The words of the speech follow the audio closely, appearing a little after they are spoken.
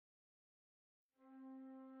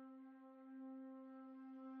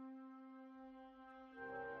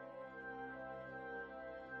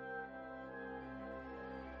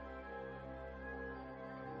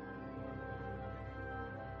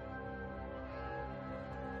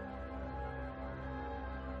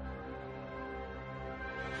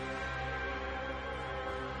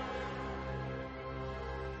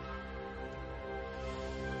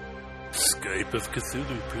Skype of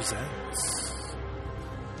Cthulhu presents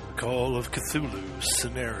Call of Cthulhu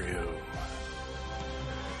Scenario.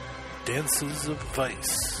 Dances of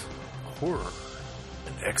Vice, Horror,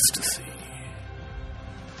 and Ecstasy.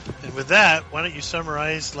 And with that, why don't you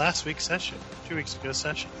summarize last week's session, 2 weeks ago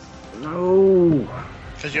session? No.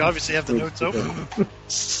 Because you obviously have the notes open.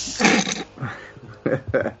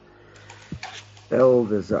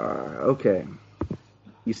 Belteshazzar. Okay.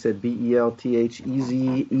 You said Belthezear.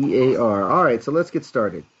 All right, so let's get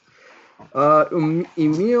started.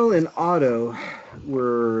 Emil and Otto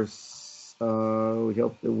were... we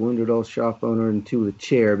helped the wounded old shop owner into a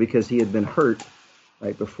chair because he had been hurt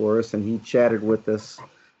right before us, and he chatted with us.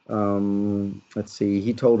 Let's see.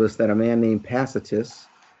 He told us that a man named Pacitus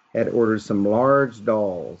had ordered some large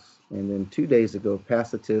dolls, and then 2 days ago,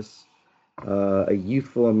 Pacitus, a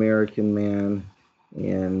youthful American man,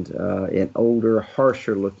 and an older,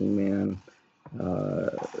 harsher-looking man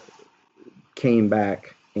came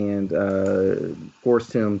back and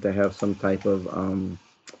forced him to have some type of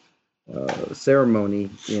ceremony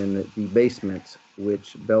in the basement,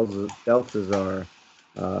 which Belteshazzar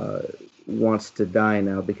wants to die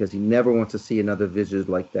now because he never wants to see another visit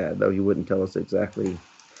like that, though he wouldn't tell us exactly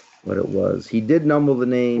what it was. He did mumble the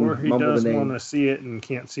name. Or he does want to see it and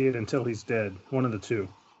can't see it until he's dead. One of the two.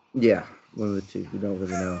 Yeah, one of the two. We don't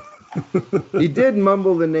really know. He did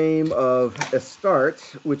mumble the name of Astarte,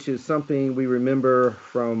 which is something we remember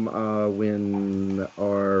from when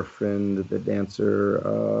our friend, the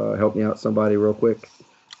dancer, help me out, somebody real quick.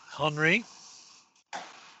 Henri?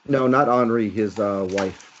 No, not Henri, his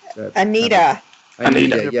wife. Anita.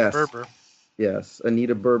 Anita, yes. Berber. Yes,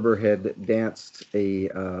 Anita Berber had danced a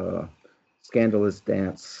scandalous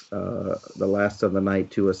dance, the last of the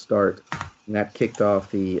night, to Astarte, and that kicked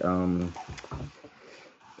off the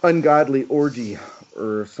ungodly orgy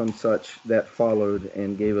or some such that followed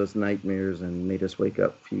and gave us nightmares and made us wake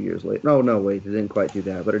up a few years later. No, wait, it didn't quite do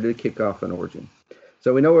that, but it did kick off an orgy.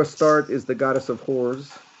 So we know Astarte is the goddess of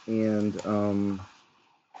whores, and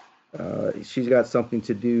she's got something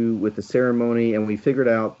to do with the ceremony, and we figured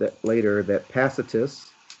out that later that Pacitus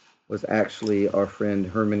was actually our friend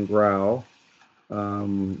Herman Grau,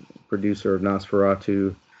 producer of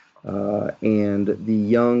Nosferatu, and the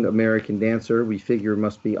young American dancer we figure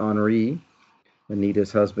must be Henri,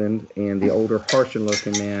 Anita's husband, and the older,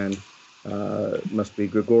 harsher-looking man must be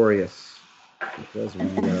Gregorius, because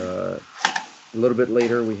a little bit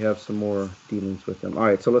later we have some more dealings with him. All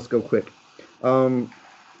right, so let's go quick.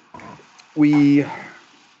 We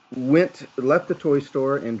left the toy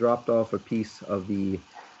store and dropped off a piece of the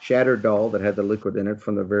shattered doll that had the liquid in it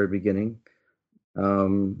from the very beginning.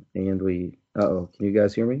 And we, can you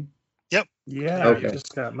guys hear me? Yep. Yeah, Okay. It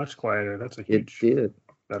just got much quieter. That's a huge It did.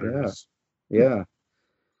 betterness. Yeah.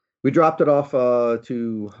 We dropped it off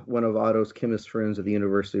to one of Otto's chemist friends at the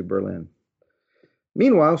University of Berlin.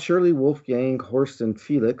 Meanwhile, Shirley, Wolfgang, Horst, and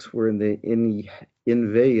Felix were in the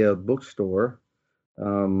Invea bookstore.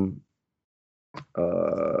 Let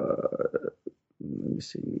me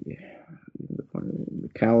see the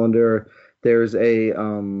calendar. There's a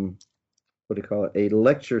a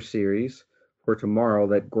lecture series for tomorrow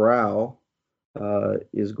that Grau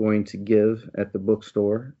is going to give at the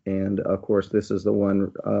bookstore, and of course this is the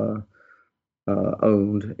one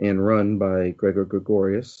owned and run by Gregor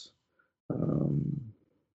Gregorius.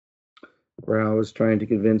 Grau is trying to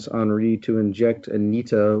convince Henri to inject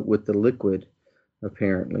Anita with the liquid,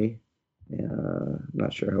 apparently.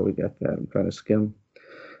 Not sure how we got that. I'm trying to skim.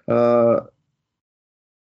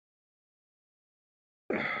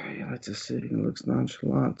 Let's just see. It looks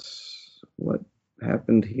nonchalant. What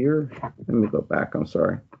happened here? Let me go back. I'm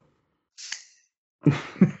sorry.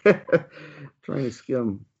 Trying to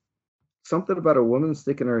skim. Something about a woman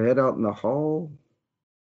sticking her head out in the hall.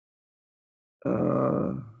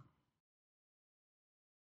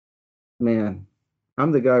 Man,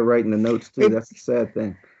 I'm the guy writing the notes too. That's the sad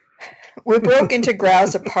thing. We broke into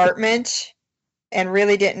Grau's apartment and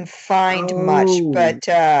really didn't find much, but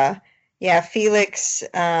Felix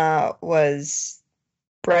was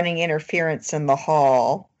running interference in the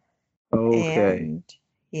hall. Okay. And,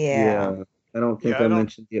 I don't think I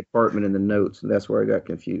mentioned the apartment in the notes, and that's where I got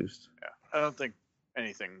confused. Yeah, I don't think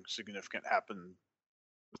anything significant happened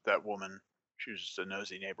with that woman. She was just a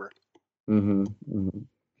nosy neighbor. Mm-hmm. Mm-hmm.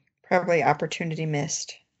 Probably opportunity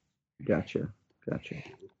missed. Gotcha.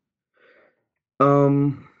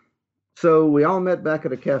 So we all met back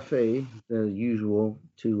at a cafe, as usual,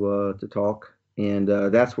 to talk, and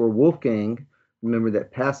that's where Wolfgang remembered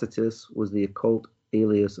that Pacitus was the occult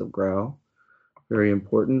alias of Grau. Very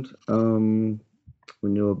important. We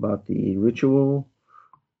knew about the ritual.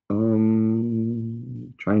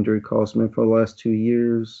 Trying to recall some info the last 2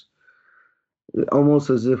 years. Almost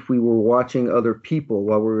as if we were watching other people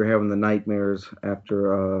while we were having the nightmares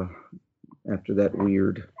after that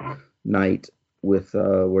weird night with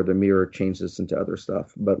where the mirror changed us into other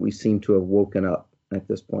stuff. But we seem to have woken up at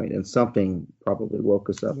this point, and something probably woke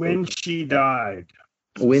us up. When she died.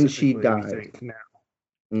 When she specifically, we died. think now.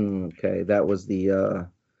 Okay, that was the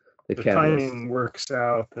catalyst. timing works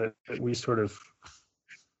out that we sort of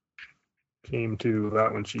came to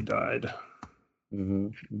about when she died. Mm-hmm,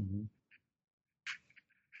 mm-hmm.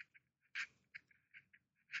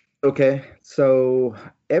 Okay, so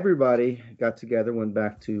everybody got together, went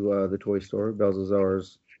back to the toy store,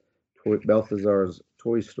 Balthazar's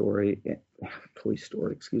Toy Story,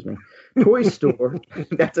 excuse me, Toy Store.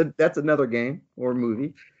 That's another game or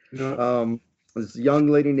movie. Yeah. This young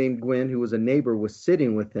lady named Gwen, who was a neighbor, was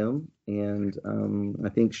sitting with him, and I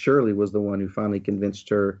think Shirley was the one who finally convinced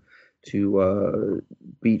her to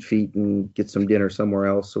beat feet and get some dinner somewhere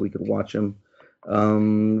else so we could watch him.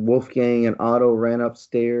 Wolfgang and Otto ran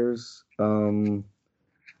upstairs, found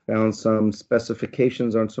some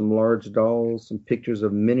specifications on some large dolls, some pictures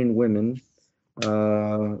of men and women,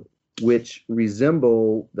 which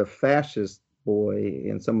resemble the fascist boy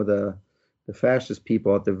and some of the fascist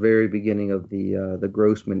people at the very beginning of the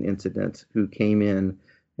Grossman incident, who came in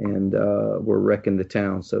and were wrecking the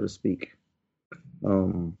town, so to speak,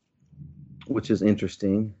 which is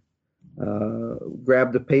interesting.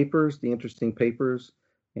 Grabbed the interesting papers,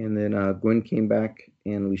 and then Gwen came back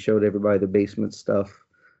and we showed everybody the basement stuff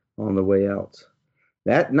on the way out.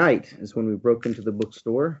 That night is when we broke into the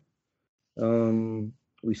bookstore.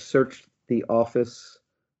 We searched the office,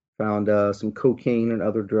 found some cocaine and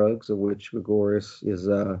other drugs, of which Gregoris is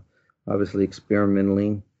obviously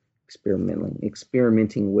experimenting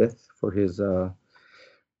with for his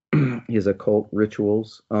occult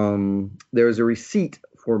rituals. There is a receipt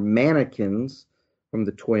for mannequins from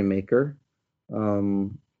the toy maker,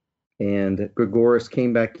 and Gregoris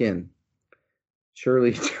came back in.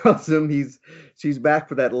 Shirley tells him she's back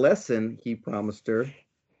for that lesson he promised her,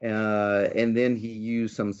 and then he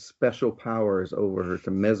used some special powers over her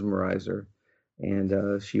to mesmerize her,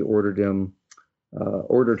 and she ordered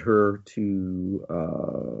her to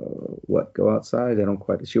go outside?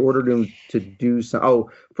 She ordered him to do some. Oh,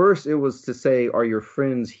 first it was to say, "Are your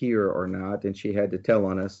friends here or not?" And she had to tell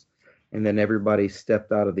on us, and then everybody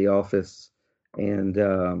stepped out of the office, and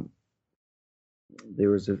there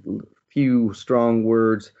was a few strong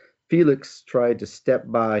words. Felix tried to step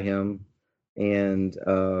by him, and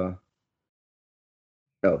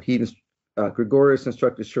Gregoris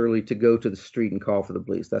instructed Shirley to go to the street and call for the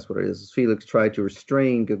police. That's what it is. Felix tried to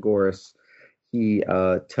restrain Gregoris. He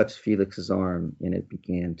touched Felix's arm, and it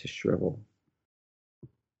began to shrivel.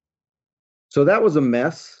 So that was a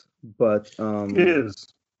mess, but It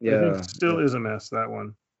is. yeah, It still is a mess, that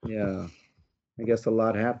one. Yeah, I guess a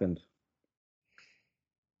lot happened.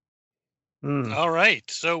 All right,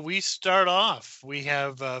 so we start off. We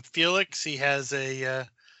have Felix. He has a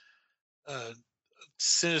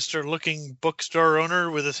sinister-looking bookstore owner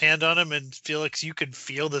with his hand on him, and Felix, you can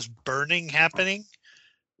feel this burning happening.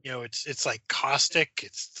 You know, it's like caustic.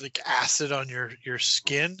 It's like acid on your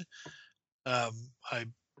skin.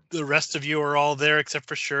 The rest of you are all there except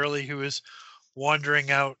for Shirley, who is wandering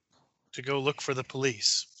out to go look for the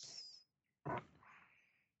police.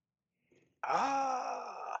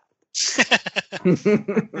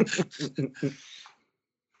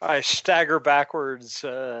 I stagger backwards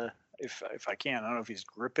if I can. I don't know if he's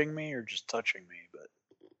gripping me or just touching me, but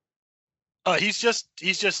he's just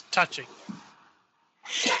touching.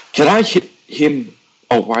 Can I hit him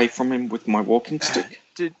away from him with my walking stick?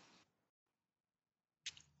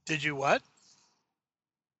 Did you what?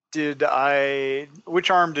 Which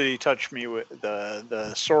arm did he touch me with?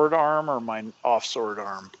 The sword arm or my off sword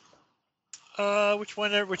arm?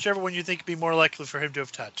 Whichever one you think would be more likely for him to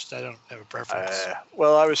have touched. I don't have a preference.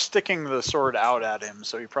 Well, I was sticking the sword out at him,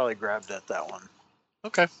 so he probably grabbed at that one.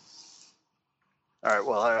 Okay. All right.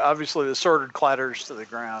 Well, obviously the sword clatters to the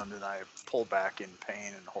ground, and I pull back in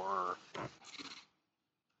pain and horror.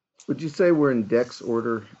 Would you say we're in Dex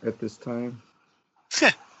order at this time?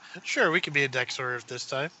 Sure, we can be in Dex order at this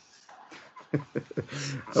time. I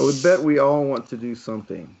would bet we all want to do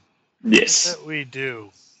something. Yes. That we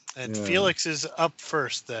do. And Felix is up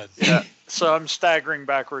first then. Yeah. So I'm staggering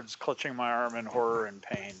backwards, clutching my arm in horror and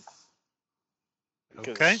pain.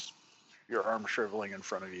 Okay. Your arm shriveling in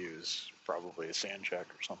front of you is probably a sand check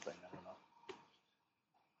or something.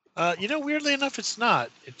 I don't know. Weirdly enough, it's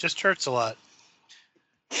not. It just hurts a lot.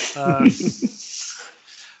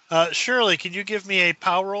 Shirley, can you give me a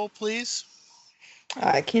power roll, please?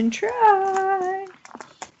 I can try.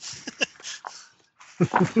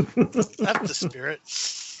 That's the spirit.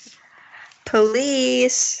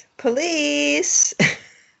 Police. Police.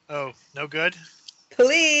 Oh, no good?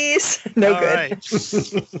 Police. No All good. right.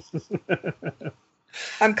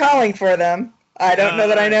 I'm calling for them. I don't know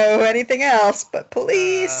that I Alright. know anything else, but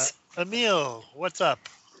police. Emil, what's up?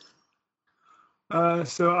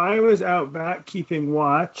 So I was out back keeping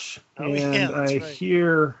watch, Oh, and yeah, that's I right.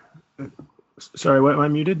 hear. Sorry, what? Am I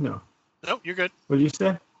muted? No. Nope, you're good. What did you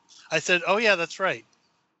say? I said, oh, yeah, that's right.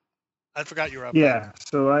 I forgot you were up. Yeah.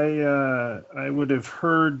 So I would have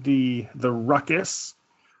heard the ruckus,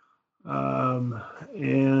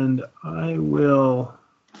 and I will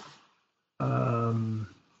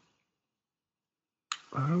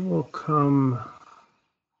come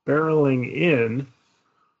barreling in.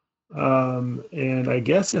 And I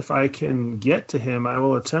guess if I can get to him, I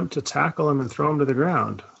will attempt to tackle him and throw him to the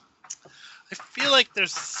ground. I feel like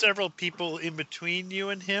there's several people in between you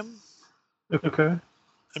and him. Okay.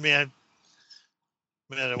 I mean, I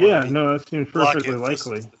don't Yeah, want to no, that seems block perfectly it. Just-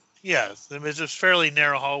 likely. yeah, I mean, it's a fairly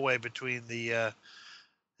narrow hallway between the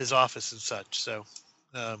his office and such. So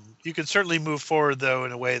you can certainly move forward, though,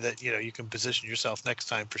 in a way that you can position yourself next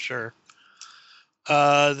time for sure.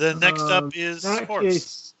 The next up is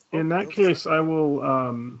Horse. In that case, I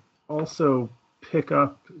will also pick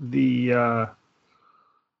up the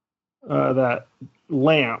that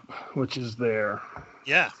lamp which is there.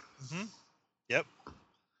 Yeah. Mm-hmm. Yep.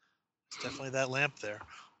 It's definitely that lamp there.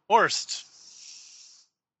 Horst.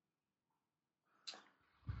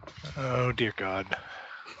 Oh dear God.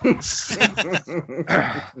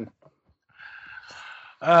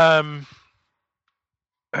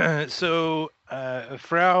 So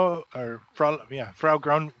Frau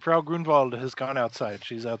Grunwald has gone outside.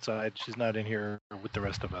 She's outside. She's not in here with the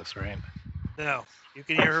rest of us, right? No, you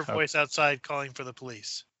can hear her voice outside calling for the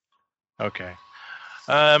police. Okay.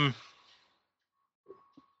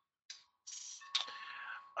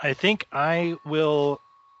 I think I will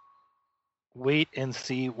wait and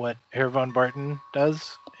see what Herr von Barton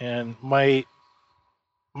does. And my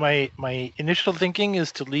initial thinking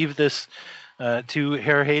is to leave this to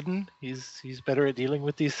Herr Hayden. He's better at dealing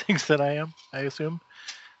with these things than I am, I assume.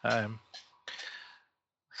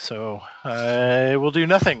 So I will do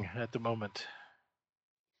nothing at the moment.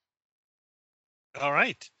 All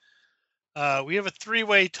right. We have a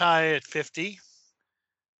three-way tie at 50.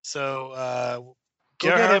 So, Go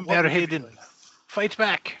get Gerhard, him, what Herr would you be Hayden. doing? Fight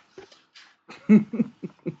back. I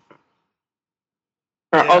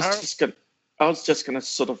was Gerhard? just gonna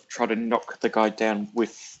sort of try to knock the guy down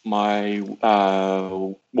with my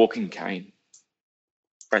walking cane.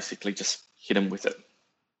 Basically, just hit him with it.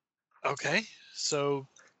 Okay. So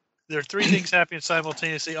there are three things happening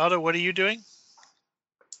simultaneously. Otto, what are you doing?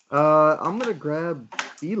 I'm gonna grab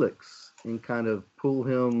Felix and kind of pull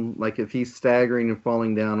him, like if he's staggering and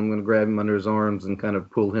falling down, I'm gonna grab him under his arms and kind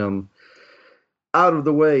of pull him out of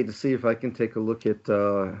the way to see if I can take a look at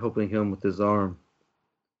helping him with his arm.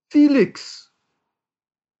 Felix!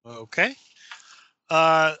 Okay.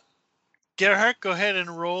 Gerhard, go ahead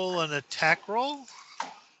and roll an attack roll.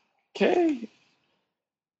 Okay.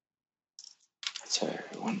 So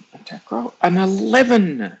one attack roll, an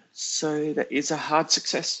 11. So that is a hard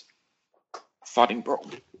success. Fighting brawl.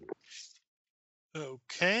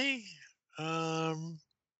 Okay. All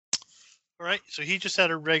right. So he just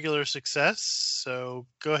had a regular success. So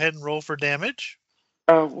go ahead and roll for damage.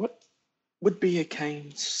 What would be a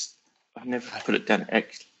cane's? I never put it down. I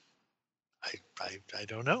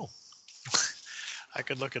don't know. I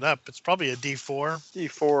could look it up. It's probably a D4.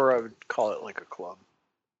 D4, I would call it like a club.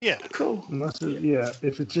 Yeah. Cool. Unless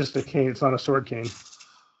if it's just a cane, it's not a sword cane.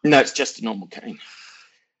 No, it's just a normal cane.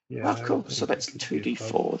 Yeah. Oh, cool. So that's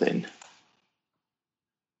 2d4 then.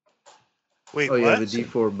 Wait, Oh, you what? have a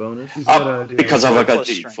D4 bonus? He's got a- Because I've got Plus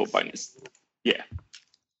d4 strength. bonus. Yeah.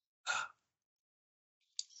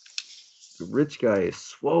 The rich guy is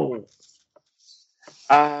swole.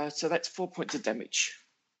 So that's 4 points of damage.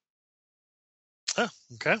 Oh,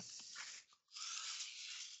 okay.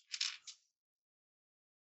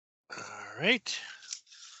 All right.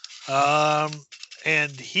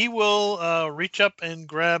 And he will reach up and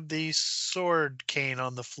grab the sword cane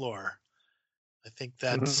on the floor. I think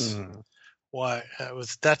that's Mhm. why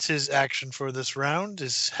that's his action for this round,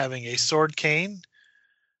 is having a sword cane.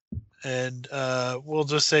 And we'll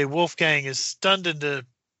just say Wolfgang is stunned into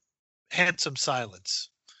handsome silence.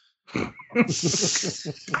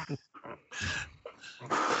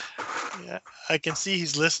 Yeah, I can see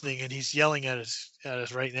he's listening and he's yelling at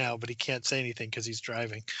us right now, but he can't say anything because he's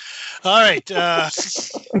driving. All right.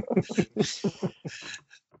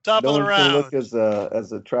 Top No of the one's gonna round. look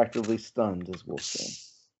as attractively stunned as Wolfgang.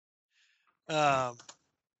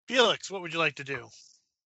 Felix, what would you like to do?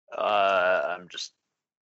 I'm just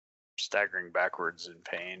staggering backwards in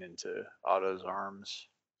pain into Otto's arms.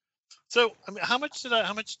 So, I mean, how much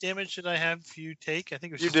damage did I have you take? I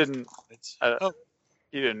think it was You just didn't. points.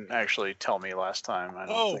 You didn't actually tell me last time. I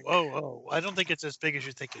don't think. I don't think it's as big as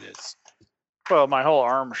you think it is. Well, my whole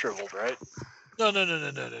arm shriveled, right? No.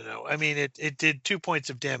 I mean, it did 2 points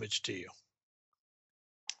of damage to you.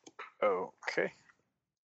 Okay.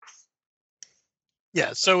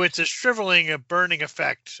 Yeah, so it's a shriveling, a burning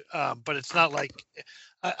effect, but it's not like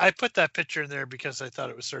I put that picture in there because I thought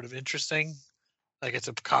it was sort of interesting, like it's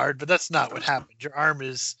a card, but that's not what happened. Your arm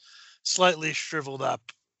is slightly shriveled up,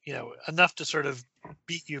 enough to sort of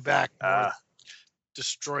beat you back, more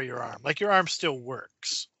destroy your arm. Like your arm still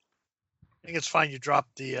works. I think it's fine you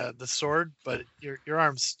dropped the sword, but your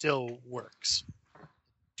arm still works.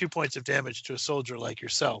 2 points of damage to a soldier like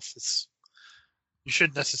yourself. You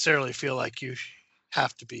shouldn't necessarily feel like you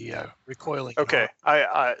have to be recoiling. Okay.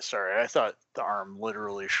 I sorry. I thought the arm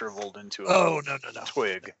literally shriveled into a no.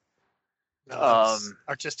 twig. No, that's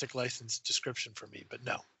artistic license description for me, but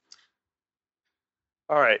no.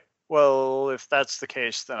 All right. Well, if that's the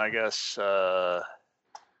case, then I guess.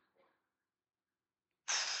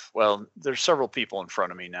 Well, there's several people in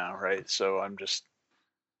front of me now, right? So I'm just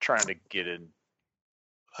trying to get in.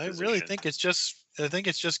 I really think it's just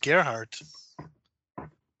Gerhardt.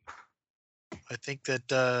 I think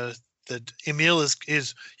that Emil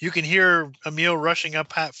is. You can hear Emil rushing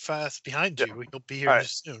up fast behind you. He'll be here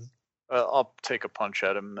just soon. I'll take a punch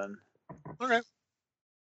at him then. Okay.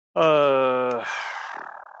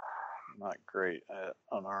 Not great at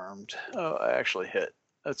unarmed. Oh, I actually hit.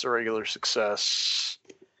 That's a regular success.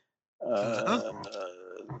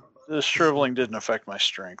 This shriveling didn't affect my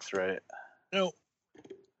strength, right? No.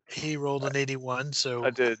 He rolled an 81, so I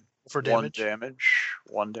did for damage.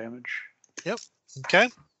 1 damage. Yep. Okay.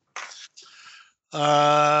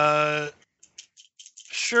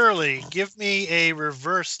 Shirley, give me a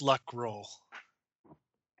reverse luck roll.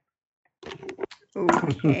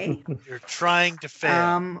 Okay. You're trying to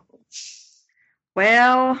fail.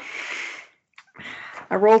 Well,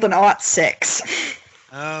 I rolled an 6.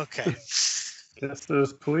 Okay. Guess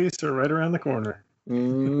those police are right around the corner.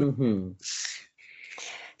 Mm-hmm.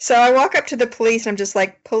 So I walk up to the police and I'm just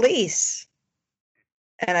like, police.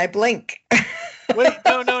 And I blink. Wait,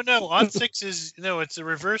 no. On 6 is it's a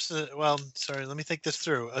reverse. Well, sorry, let me think this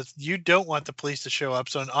through. You don't want the police to show up,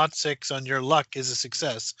 so an odd 6 on your luck is a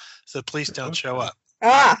success. So the police don't show up.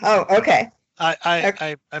 Okay.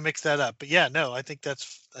 I mixed that up, but yeah, no, I think that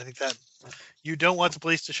you don't want the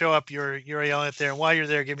police to show up. You're yelling at there, and while you're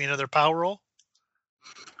there, give me another power roll.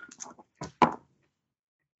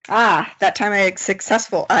 That time I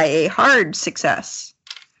successful. A hard success.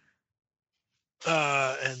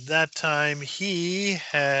 And that time he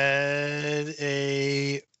had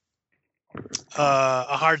a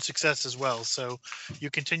hard success as well. So you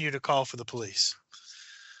continue to call for the police.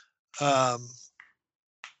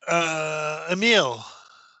 Emil.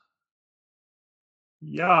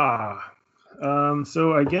 Yeah.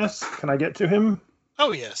 So I guess, can I get to him?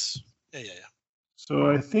 Oh, yes. Yeah. So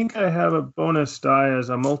I think I have a bonus die as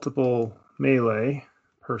a multiple melee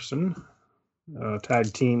person.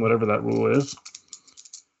 Tag team, whatever that rule is.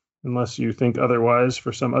 Unless you think otherwise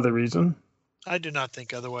for some other reason. I do not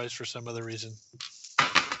think otherwise for some other reason.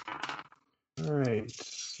 All right.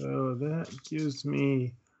 So that gives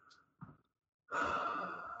me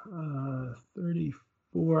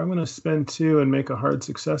 34. I'm going to spend 2 and make a hard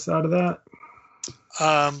success out of that.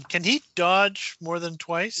 Can he dodge more than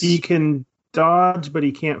twice? He can dodge, but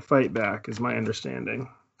he can't fight back, is my understanding.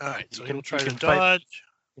 All right, so he'll try to dodge.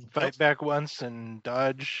 Fight back once and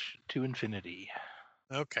dodge to infinity.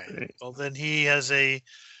 Okay. Great. Well, then he has a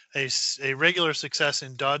regular success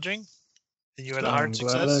in dodging, and you had a hard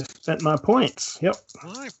success. I spent my points. Yep.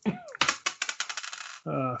 All right.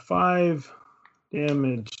 5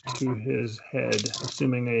 damage to his head,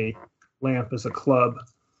 assuming a lamp is a club.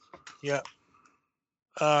 Yeah.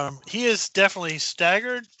 He is definitely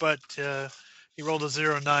staggered, but he rolled a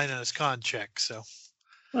 0-9 on his con check. So,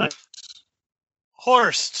 Nice.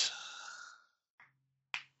 Horst.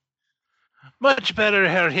 Much better,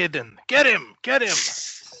 Herr Hidden. Get him!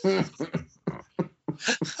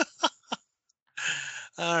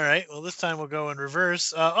 All right. Well, this time we'll go in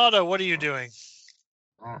reverse. Otto, what are you doing?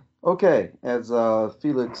 Okay, as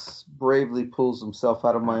Felix bravely pulls himself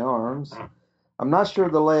out of my arms, I'm not sure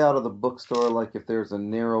the layout of the bookstore, like if there's a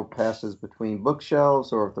narrow passage between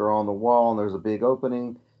bookshelves or if they're on the wall and there's a big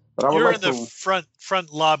opening. But I would You're like in the to.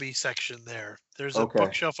 front lobby section there. There's a Okay.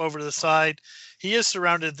 bookshelf over to the side. He is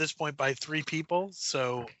surrounded at this point by 3 people,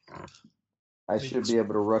 so I should be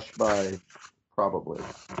able to rush by, probably.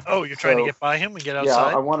 oh, you're trying to So, get by him and get Yeah,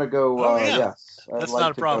 outside? I want to go. Oh, yeah. Yes, I'd That's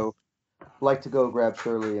not a problem. like to go grab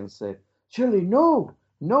Shirley and say, Shirley, no,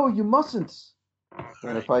 you mustn't.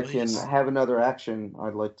 And if I can please. have another action,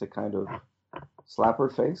 I'd like to kind of slap her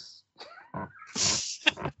face.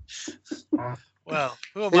 Well,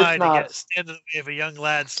 who am If I to not- stand in the way of a young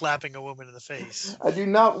lad slapping a woman in the face? I do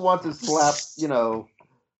not want to slap,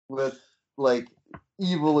 with like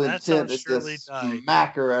evil That's how intent. It's Shirley just died.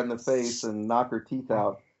 smack her in the face and knock her teeth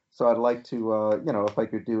out. So I'd like to, if I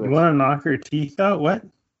could do You it, want to knock her teeth out? What?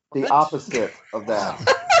 the opposite of that.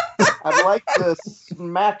 I'd like to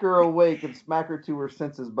smack her awake and smack her to her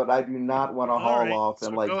senses, but I do not want to All haul right, off so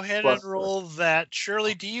and like go ahead bust and roll that.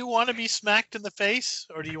 Shirley, do you want to be smacked in the face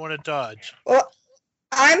or do you want to dodge? Well,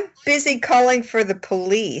 I'm busy calling for the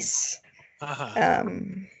police. Uh-huh.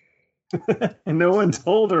 And no one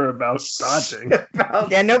told her about dodging.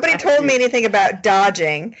 Yeah, nobody told me anything about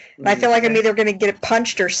dodging, and I feel like I'm either going to get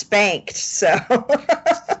punched or spanked. So,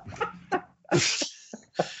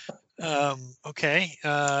 Okay.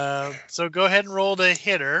 So go ahead and roll to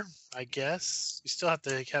hit her, I guess. You still have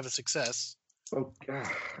to have a success. Oh, God,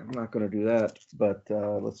 I'm not going to do that, but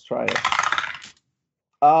let's try it.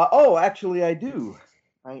 Actually, I do.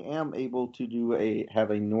 I am able to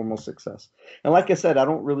have a normal success. And like I said, I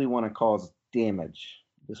don't really want to cause damage.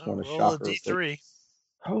 Just want to Roll shock a her. with it. D3.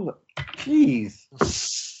 Holy, jeez.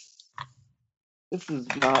 This is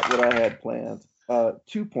not what I had planned.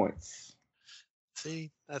 2 points.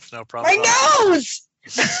 See, that's no problem. my nose.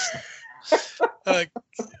 You're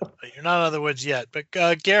not out of the woods yet. But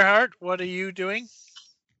Gerhard, what are you doing?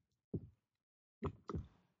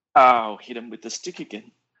 I'll hit him with the stick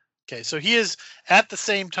again. Okay, so he is at the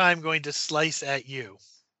same time going to slice at you.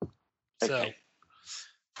 So, Okay.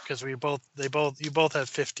 because you both have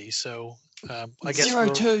 50. So I guess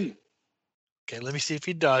 0-2. Okay, let me see if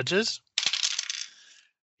he dodges.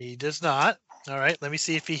 He does not. All right, let me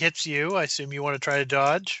see if he hits you. I assume you want to try to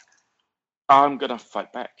dodge. I'm gonna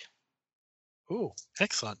fight back. Ooh,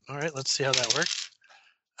 excellent. All right, let's see how that works.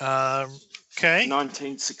 Okay.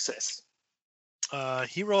 19 success.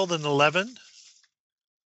 He rolled an 11.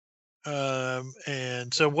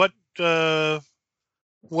 And so what level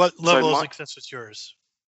of success was yours?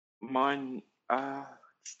 Mine.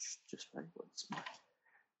 Just wait. What's mine?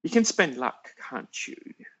 You can spend luck, can't you?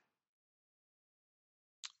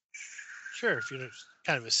 Sure, if you're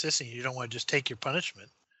kind of assisting, you don't want to just take your punishment.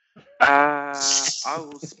 I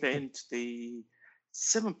will spend the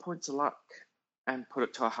 7 points of luck and put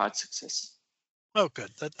it to a hard success. Oh, good.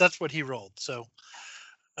 That's what he rolled. So,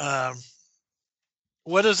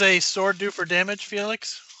 what does a sword do for damage,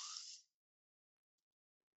 Felix?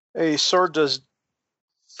 A sword does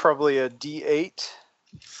probably a D8.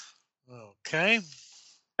 Okay.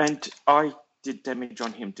 And I did damage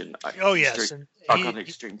on him, didn't I? Oh, yes. And I got an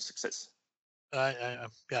extreme success. I'm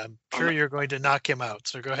sure you're going to knock him out.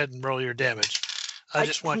 So go ahead and roll your damage. I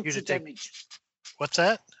just want you to take. Damage. What's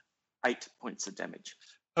that? 8 points of damage.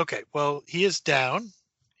 Okay. Well, he is down.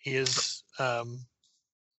 He is not.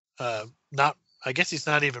 I guess he's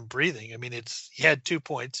not even breathing. I mean, he had 2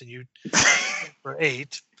 points and you for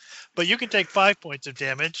 8, but you can take 5 points of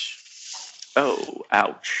damage. Oh,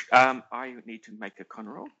 ouch. I need to make a con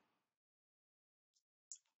roll,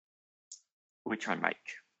 which I make.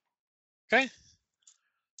 Okay.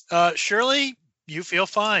 Shirley, you feel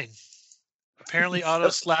fine. Apparently, auto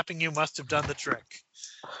slapping you must have done the trick.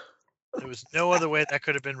 There was no other way that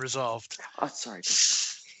could have been resolved. Oh, sorry.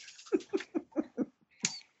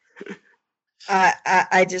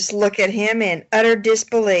 I just look at him in utter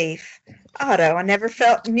disbelief. Otto, I never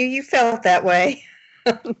knew you felt that way.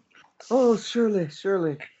 Oh, Shirley.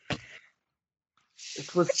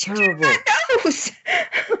 It was terrible. Nose.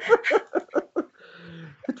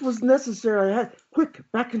 It was necessary. Quick,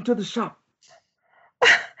 back into the shop.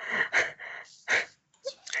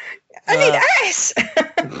 I need ice.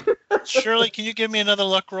 Shirley, can you give me another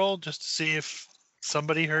luck roll just to see if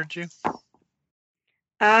somebody heard you?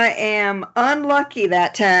 I am unlucky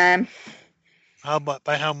that time.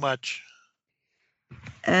 By how much?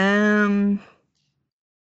 By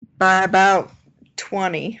about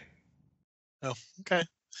 20. Oh, okay.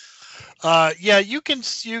 Yeah, you can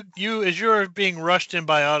you as you're being rushed in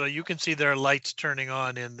by auto, you can see there are lights turning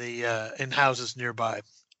on in the in houses nearby.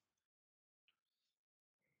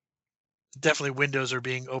 Definitely windows are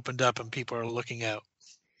being opened up and people are looking out.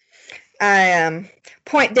 I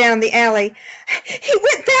point down the alley. He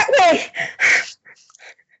went that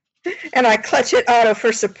way. And I clutch at Otto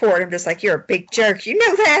for support. I'm just like, you're a big jerk. You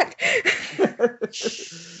know that?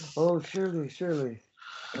 Oh, Shirley.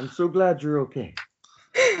 I'm so glad you're okay.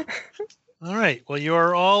 All right. Well, you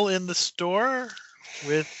are all in the store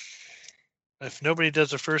with, if nobody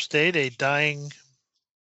does a first aid, a dying.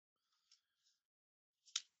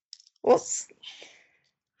 Well,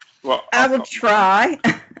 Well, I will try.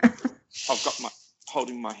 I've got my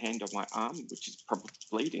holding my hand on my arm, which is probably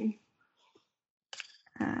bleeding.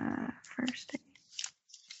 First aid.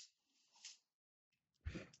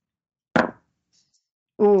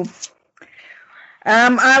 Ooh.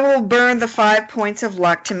 I will burn the 5 points of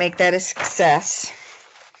luck to make that a success.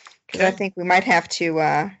 Because I think we might have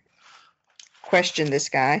to question this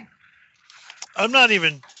guy. I'm not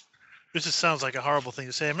even. This just sounds like a horrible thing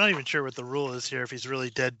to say. I'm not even sure what the rule is here if he's really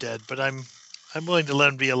dead. But I'm willing to let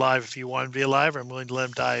him be alive if you want him to be alive, or I'm willing to let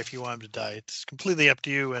him die if you want him to die. It's completely up to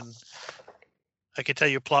you, and I can tell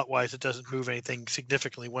you plot-wise, it doesn't move anything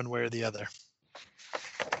significantly one way or the other.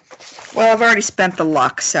 Well, I've already spent the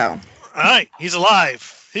luck, so. All right, he's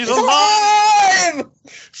alive. He's alive.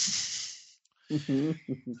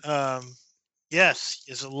 Yes,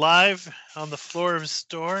 he's alive on the floor of his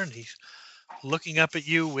store, and he's looking up at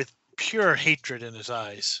you with pure hatred in his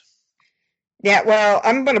eyes. Yeah, well,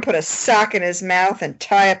 I'm going to put a sock in his mouth and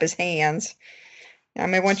tie up his hands. I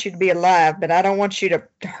may want you to be alive, but I don't want you to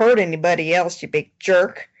hurt anybody else, you big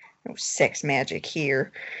jerk. No sex magic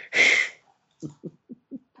here.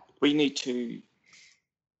 We need to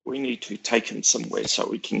take him somewhere so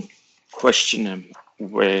we can question him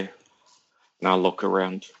where. Now look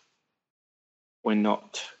around. We're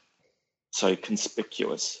not so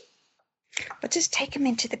conspicuous. But just take him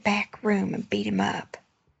into the back room and beat him up.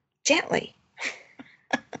 Gently.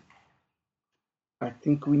 I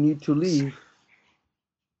think we need to leave.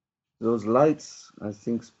 Those lights, I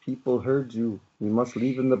think people heard you. We must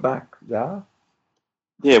leave in the back, yeah?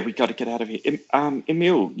 Yeah, we got to get out of here.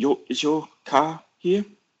 Emil, is your car here?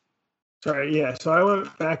 Sorry, yeah. So I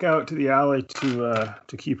went back out to the alley to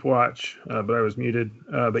keep watch, but I was muted.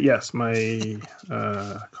 But yes, my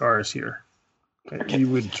car is here. Okay. You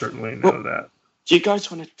would certainly know that. Do you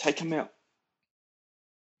guys want to take him out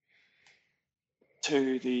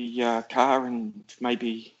to the car and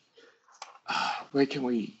maybe where can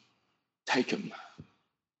we take him?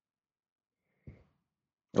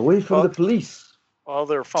 Away from the police. While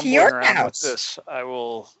they're fumbling around with this, I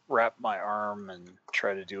will wrap my arm and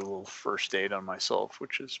try to do a little first aid on myself,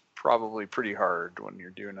 which is probably pretty hard when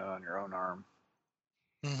you're doing it on your own arm.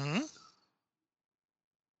 Mm-hmm.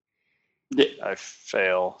 Yeah. I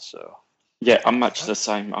fail, so. Yeah, I'm much the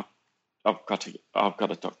same. I've got a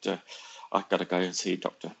doctor. I've got to go and see a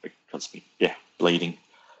doctor because bleeding.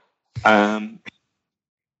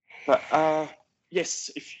 But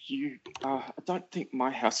yes, if you, I don't think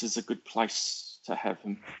my house is a good place to have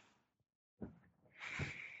him.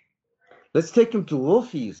 Let's take him to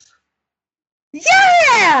Wolfie's.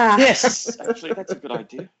 Yeah! Yes, actually, that's a good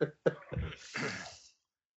idea.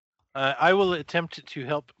 I will attempt to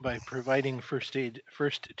help by providing first aid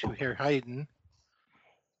first to Herr Hayden,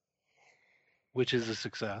 which is a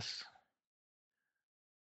success.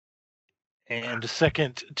 And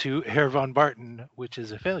second to Herr von Barton, which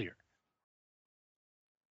is a failure.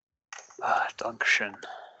 Dankeschön.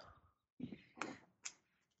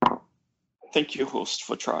 Thank you, host,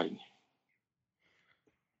 for trying.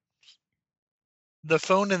 The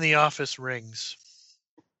phone in the office rings.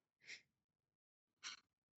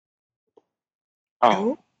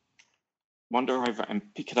 I'll wander over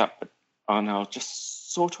and pick it up, and I'll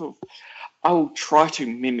just I'll try to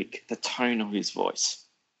mimic the tone of his voice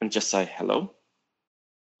and just say hello.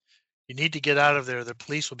 You need to get out of there. The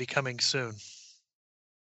police will be coming soon.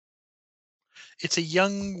 It's a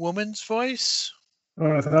young woman's voice.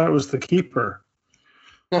 Oh, I thought it was the keeper.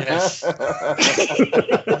 Yes.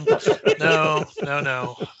 No.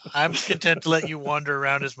 I'm content to let you wander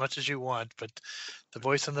around as much as you want, but the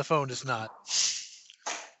voice on the phone is not.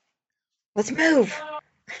 Let's move.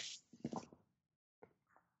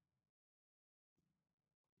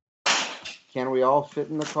 Can we all fit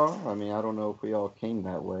in the car? I mean, I don't know if we all came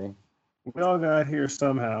that way. We all got here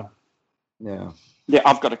somehow. Yeah. Yeah,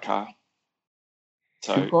 I've got a car.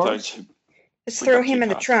 So Two cars? those who Let's We throw got him two in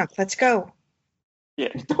the cars. trunk. Let's go. yeah.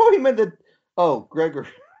 Throw him in the. Oh, Gregor.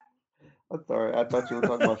 I'm sorry. I thought you were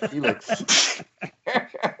talking about Felix.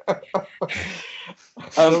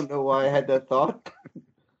 I don't know why I had that thought.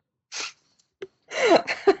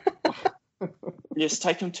 Yes,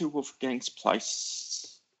 take him to Wolfgang's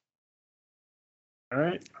place. All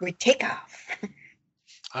right. We take off.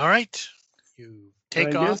 All right. You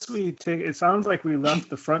take I off? guess we take. It sounds like we left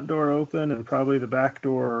the front door open and probably the back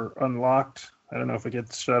door unlocked. I don't know if it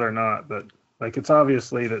gets shut or not, but like it's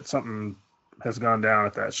obviously that something has gone down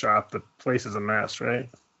at that shop. The place is a mess, right?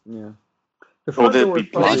 Yeah. The front there'd door be was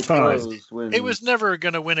probably blood. Fine. closed when It was never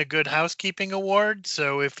going to win a good housekeeping award,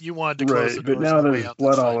 so if you wanted to close the Right, but doors now on the way there's out, blood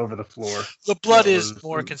that's all fine. over the floor. The blood So is it was-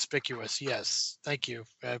 more conspicuous. Yes, thank you.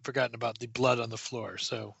 I've forgotten about the blood on the floor.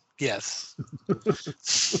 So yes,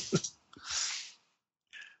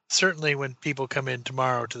 certainly when people come in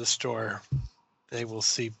tomorrow to the store, they will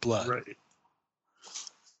see blood. Right.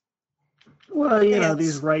 Well, you know, Yes.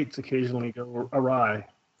 these rights occasionally go awry.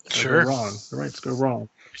 Or Sure, go wrong. The rights go wrong.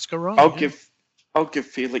 just go wrong. I'll yeah. give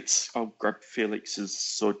Felix. I'll grab Felix's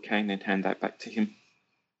sword cane and hand that back to him.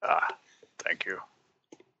 Thank you.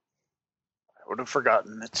 I would have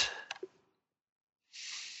forgotten it.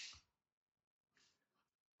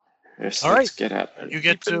 Yes, All let's right. get out. You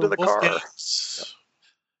get Deep to into the car. Wolfgang's.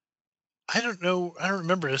 I don't know. I don't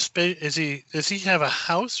remember. Does he have a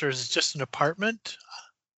house or is it just an apartment?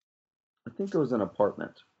 I think it was an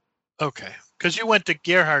apartment. Okay, because you went to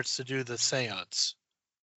Gerhardt's to do the seance.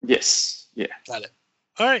 Yes, yeah. Got it.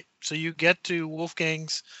 All right, so you get to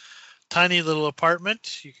Wolfgang's tiny little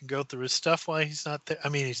apartment. You can go through his stuff while he's not there. I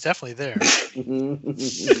mean, he's definitely there.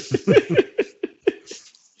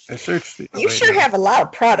 I searched it. You sure have a lot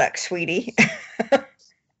of products, sweetie.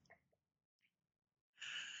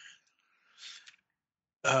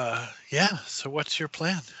 Yeah. So what's your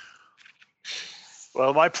plan?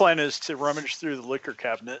 Well, my plan is to rummage through the liquor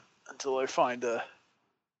cabinet until I find a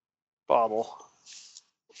bottle.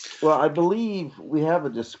 Well, I believe we have a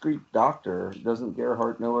discreet doctor. Doesn't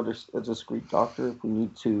Gerhardt know a discreet doctor if we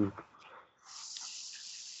need to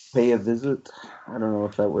pay a visit? I don't know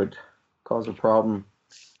if that would cause a problem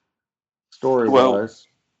story-wise.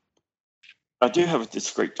 Well, I do have a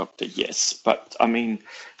discreet doctor, yes, but I mean,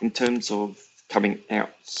 in terms of coming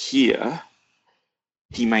out here,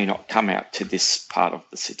 he may not come out to this part of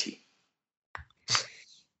the city.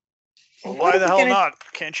 Well, What why are the we hell gonna-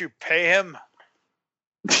 not? Can't you pay him?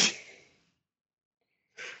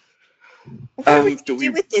 What are we Do going to we-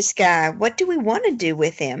 do with this guy? What do we want to do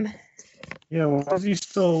with him? Yeah, well, why is he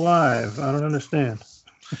still alive? I don't understand.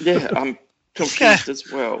 Yeah, I'm confused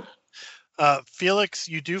as well. Felix,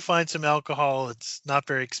 you do find some alcohol. It's not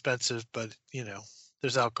very expensive, but you know,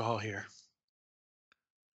 there's alcohol here.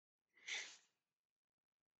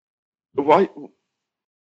 Why?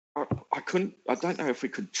 I couldn't. I don't know if we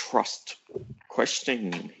could trust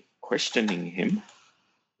questioning him.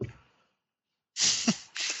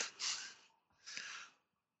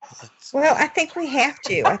 Well, I think we have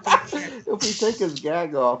to. I think If we take his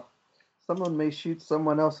gag off, someone may shoot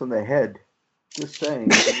someone else in the head. Just saying.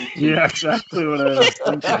 Yeah, exactly what I was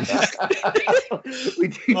thinking. We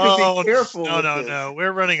need to be careful. No, with no, this. no.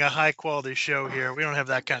 We're running a high quality show here. We don't have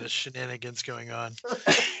that kind of shenanigans going on.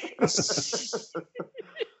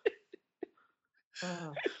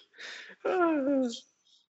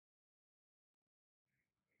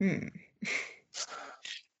 Hmm.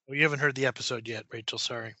 Well, you haven't heard the episode yet, Rachel.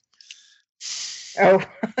 Sorry. Oh.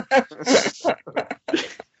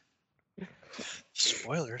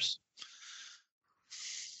 Spoilers.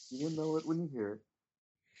 You'll know it when you hear it.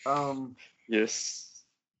 Yes.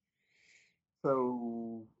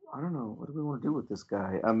 So I don't know. What do we want to do with this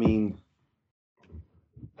guy? I mean,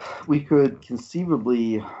 we could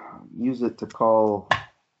conceivably use it to call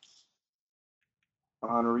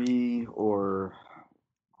Henri or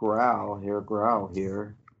Growl here.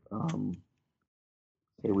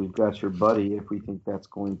 Hey, we've got your buddy. If we think that's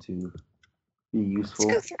going to be useful.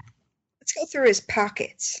 Let's go through his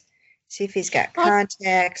pockets. See if he's got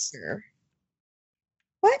contacts or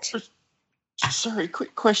what? Sorry,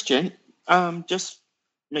 quick question. Just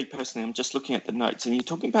me personally, I'm just looking at the notes, and you're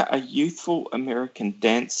talking about a youthful American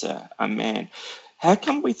dancer, a man. How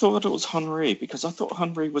come we thought it was Henri? Because I thought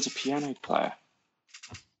Henri was a piano player.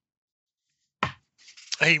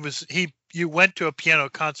 You went to a piano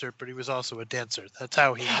concert, but he was also a dancer. That's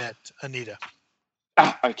how he met Anita.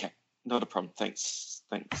 Ah, okay. Not a problem. Thanks.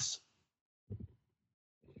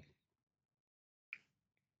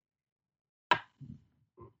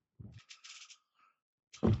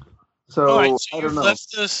 So, All right, so I don't know.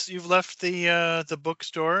 You've left the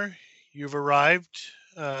bookstore. You've arrived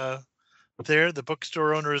there. The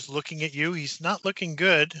bookstore owner is looking at you. He's not looking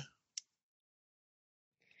good.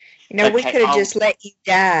 You know, we Okay, could have just let you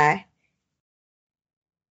die.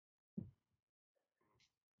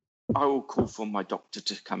 I will call for my doctor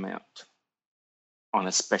to come out on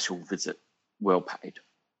a special visit, well paid.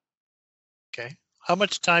 Okay. How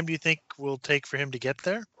much time do you think will take for him to get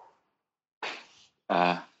there?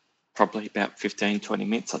 probably about 15, 20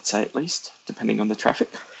 minutes, I'd say at least, depending on the traffic.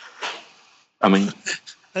 I mean,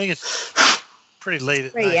 I think it's pretty late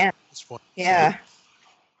at Right, night yeah. at this point. Yeah.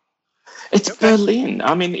 it's Okay. Berlin.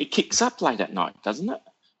 I mean, it kicks up late at night, doesn't it?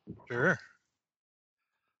 Sure.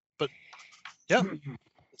 But yeah.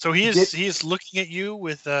 So he is looking at you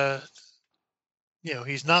with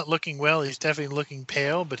he's not looking well, he's definitely looking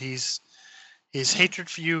pale, but his hatred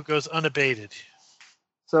for you goes unabated.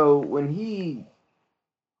 So when he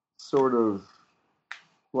sort of,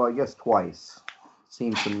 well, I guess twice,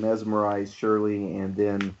 seemed to mesmerize Shirley and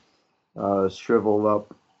then shrivel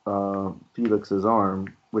up Felix's arm,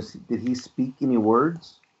 did he speak any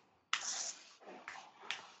words?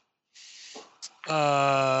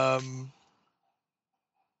 That's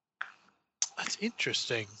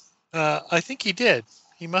interesting. I think he did.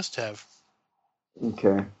 He must have.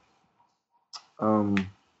 Okay.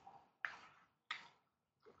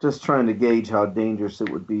 Just trying to gauge how dangerous it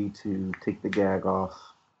would be to take the gag off.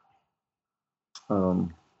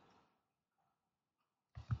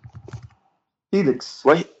 Felix,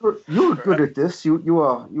 Wait. you're good at this. You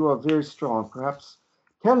are very strong. Perhaps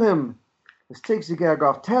tell him. Let's take the gag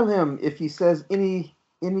off. Tell him if he says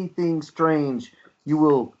anything strange, you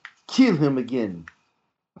will kill him again.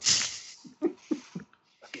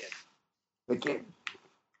 Again.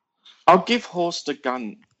 I'll give Horst a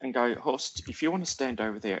gun and go, Horst, if you want to stand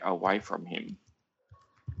over there away from him.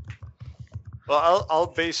 Well, I'll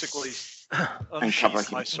basically cover unsheath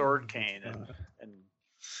him. my sword cane and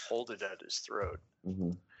hold it at his throat.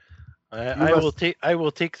 Mm-hmm. I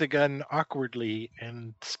will take the gun awkwardly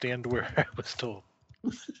and stand where I was told.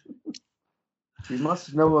 You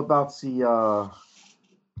must know about the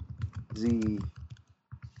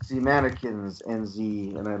mannequins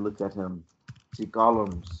and I look at him, the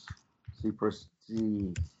golems,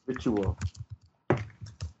 the ritual.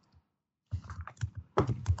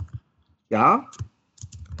 Yeah?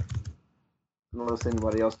 Unless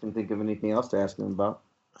anybody else can think of anything else to ask him about.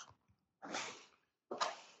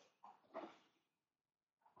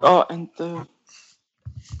 Oh, and the...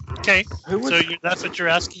 Okay, so that's what you're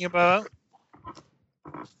asking about?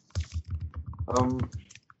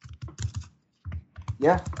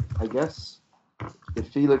 Yeah, I guess. If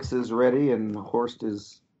Felix is ready and Horst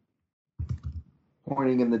is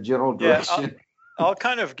pointing in the general direction. Yeah, I'll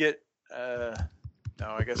kind of get... no,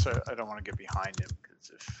 I guess I don't want to get behind him, because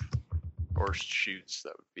if Horst shoots,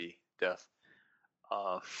 that would be death.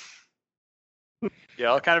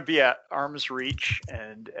 Yeah, I'll kind of be at arm's reach,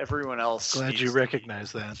 and everyone else. Glad you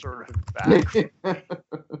recognize that. Sort of back from me, in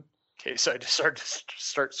case I just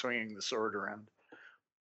start swinging the sword around.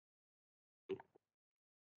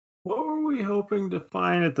 What were we hoping to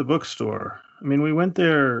find at the bookstore? I mean, we went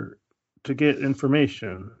there to get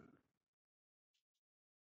information.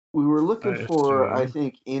 We were looking for, I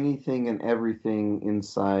think, anything and everything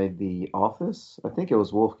inside the office. I think it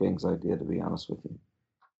was Wolfgang's idea, to be honest with you.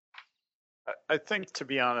 I think, to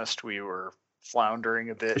be honest, we were floundering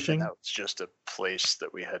a bit, Fishing? and that was just a place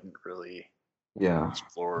that we hadn't really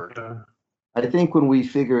explored. I think when we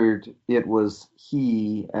figured it was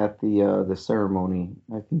he at the ceremony,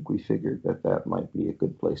 I think we figured that might be a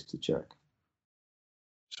good place to check.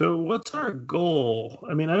 So what's our goal?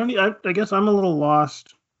 I mean, I guess I'm a little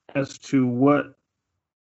lost as to what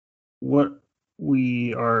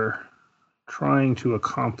we are trying to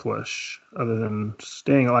accomplish other than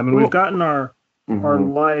staying alive. I mean, we've gotten our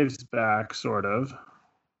lives back, sort of.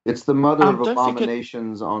 It's the mother of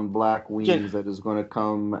abominations on black wings that is going to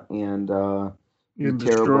come and be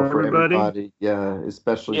terrible for everybody. Yeah,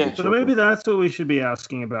 especially the children. So maybe that's what we should be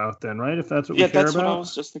asking about then, right? If that's what we care about. Yeah, that's what I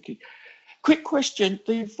was just thinking. Quick question: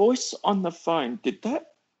 the voice on the phone,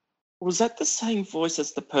 was that the same voice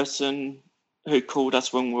as the person who called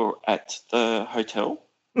us when we were at the hotel?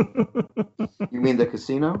 You mean the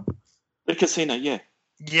casino? The casino, yeah.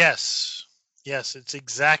 Yes, it's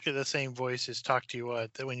exactly the same voice as talked to you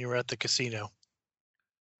when you were at the casino.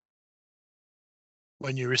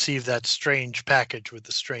 When you received that strange package with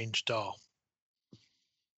the strange doll.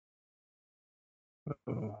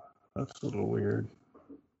 Oh, that's a little weird.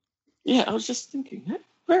 Yeah, I was just thinking,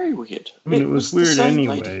 very weird. I mean, it was weird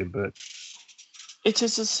anyway, but it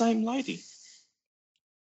is the same lady.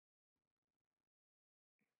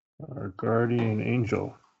 Our guardian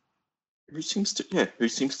angel. Who seems to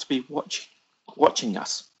be watching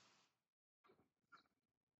us.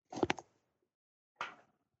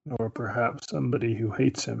 Or perhaps somebody who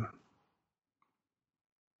hates him.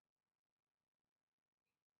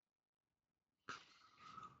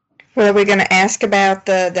 Well, are we going to ask about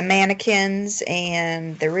the mannequins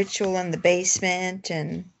and the ritual in the basement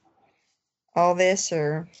and all this,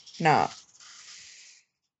 or not?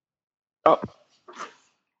 Oh,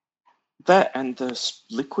 that and the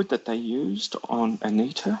liquid that they used on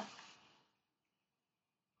Anita.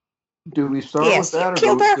 Do we start with Yes, you that, or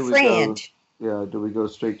killed our do we friend. go? Yeah, do we go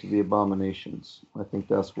straight to the abominations? I think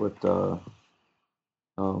that's what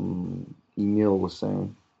Emil was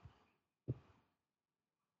saying.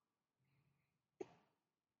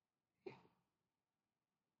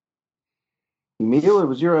 Emil, it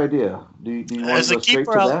was your idea. Do you want As to a go straight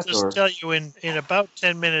keeper, to I'll that, just or tell you in about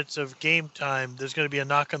 10 minutes of game time, there's going to be a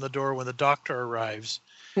knock on the door when the doctor arrives.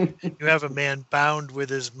 You have a man bound with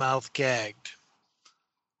his mouth gagged.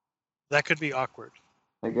 That could be awkward.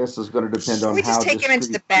 I guess it's going to depend on We just how take him into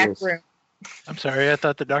the discreet he back is. room. I'm sorry, I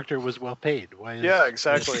thought the doctor was well paid. Why is Yeah,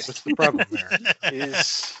 exactly. What's the problem there?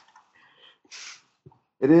 He's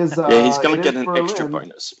It is. Yeah, he's going it to is get an extra Berlin.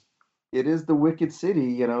 bonus. It is the Wicked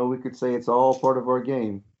City. You know, we could say it's all part of our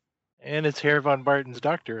game. And it's Herr von Barton's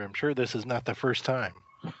doctor. I'm sure this is not the first time.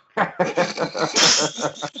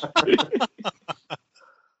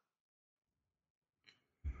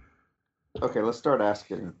 Okay, let's start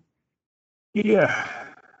asking. Yeah.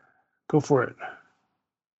 Go for it.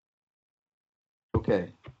 Okay.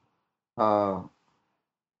 Can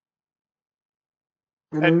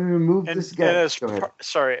we remove this guy? as Go ahead.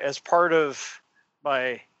 as part of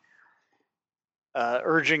my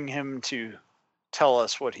urging him to tell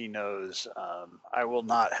us what he knows, I will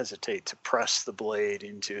not hesitate to press the blade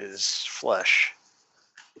into his flesh.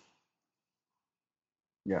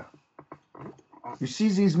 Yeah. You see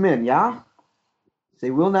these men, yeah?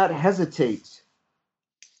 They will not hesitate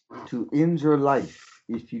to end your life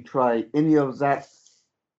if you try any of that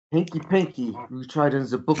hanky-panky you tried in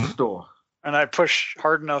the bookstore. And I push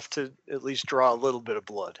hard enough to at least draw a little bit of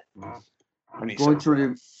blood. I'm going to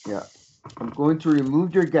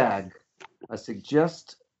remove your gag. I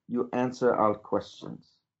suggest you answer our questions.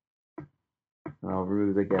 I'll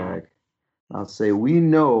remove the gag. I'll say, we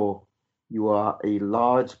know you are a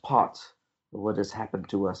large part of what has happened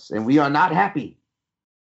to us, and we are not happy.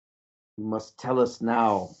 You must tell us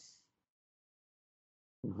now.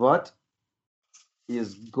 What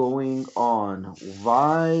is going on?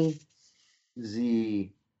 Why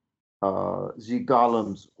the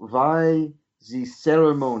golems? Why the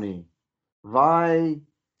ceremony? Why?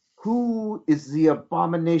 Who is the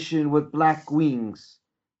abomination with black wings?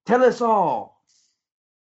 Tell us all.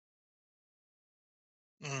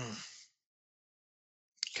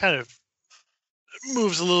 Kind of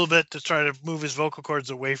moves a little bit to try to move his vocal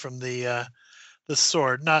cords away from the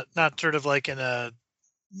sword. Not sort of like in a.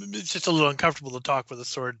 It's just a little uncomfortable to talk with a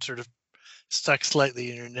sword sort of stuck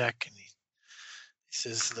slightly in your neck. And he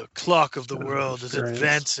says, "The clock of the world is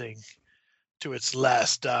advancing to its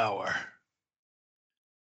last hour.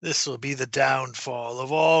 This will be the downfall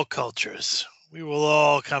of all cultures. We will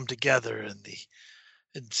all come together in the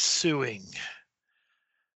ensuing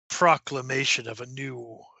proclamation of a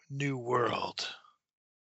new world."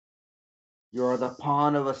 You're the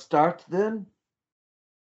pawn of a start, then?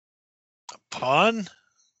 A pawn?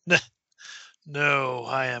 No,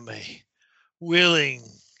 I am a willing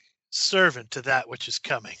servant to that which is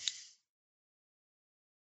coming.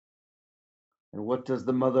 And what does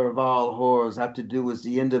the mother of all horrors have to do with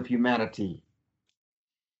the end of humanity?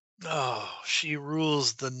 Oh, she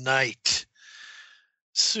rules the night.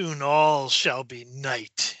 Soon all shall be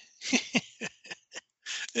night.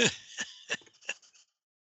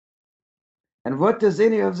 And what does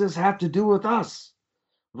any of this have to do with us?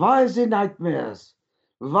 Why the nightmares?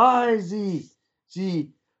 Why the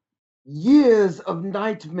years of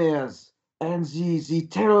nightmares and the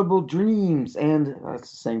terrible dreams? And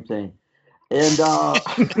that's the same thing. And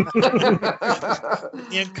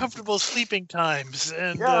the uncomfortable sleeping times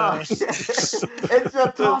and it's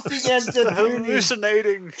the tossing and the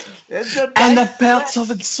hallucinating and the bouts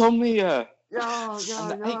of insomnia and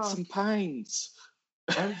the aches and pains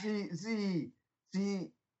and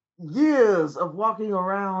the years of walking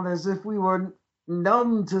around as if we were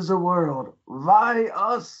numb to the world. Why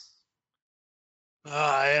us?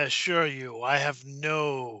 I assure you, I have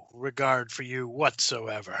no regard for you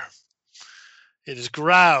whatsoever. It is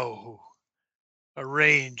Grau who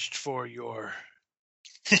arranged for your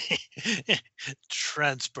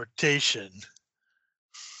transportation.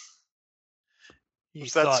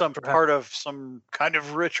 Was that some part of some kind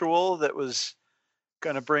of ritual that was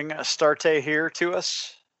going to bring Astarte here to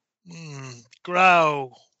us?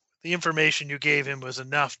 Grau, the information you gave him was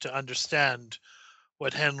enough to understand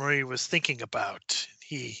what Henry was thinking about.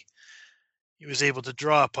 He was able to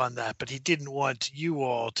draw upon that, but he didn't want you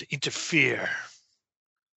all to interfere.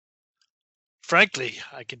 Frankly,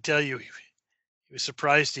 I can tell you, he was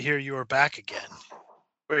surprised to hear you were back again.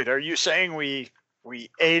 Wait, are you saying we we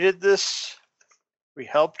aided this? We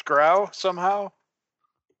helped Grau somehow?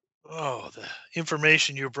 Oh, the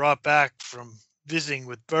information you brought back from visiting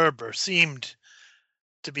with Berber seemed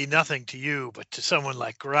to be nothing to you, but to someone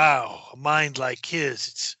like Grau, a mind like his,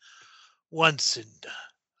 it's once in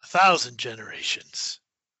 1,000 generations.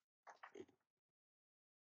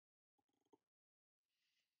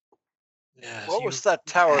 Yes, What was that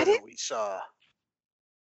tower that we saw?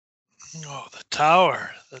 Oh, the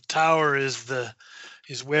tower. The tower is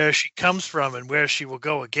where she comes from and where she will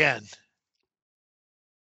go again.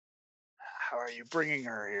 How are you bringing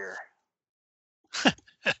her here?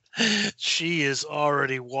 She is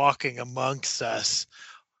already walking amongst us.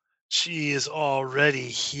 She is already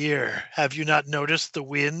here. Have you not noticed the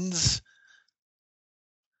winds?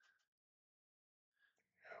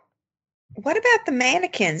 What about the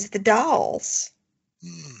mannequins, the dolls?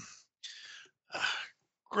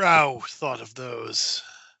 Grau thought of those.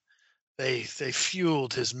 They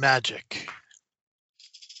fueled his magic.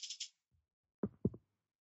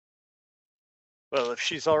 Well, if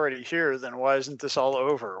she's already here, then why isn't this all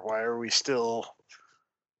over? Why are we still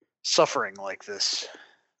suffering like this?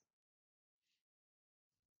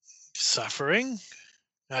 Suffering?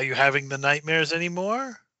 Are you having the nightmares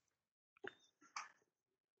anymore?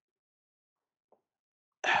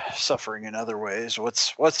 Suffering in other ways.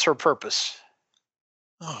 What's her purpose?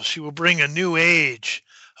 Oh, she will bring a new age,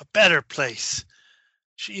 a better place.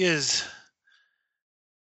 She is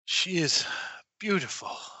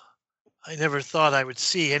beautiful. I never thought I would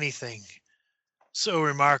see anything so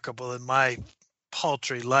remarkable in my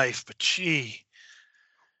paltry life, but she,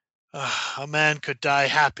 a man could die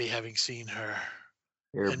happy having seen her,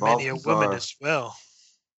 and many a woman as well.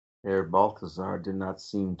 Herr Balthazar did not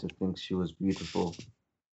seem to think she was beautiful.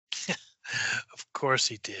 Of course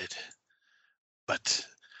he did. But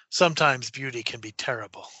sometimes beauty can be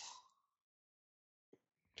terrible.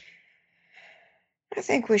 I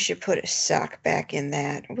think we should put a sock back in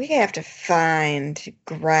that. We have to find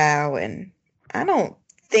Grau, and I don't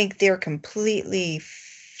think they're completely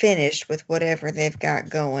finished with whatever they've got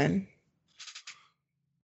going.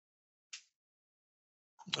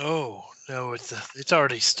 Oh, no, it's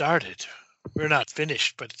already started. We're not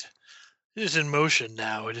finished, but it is in motion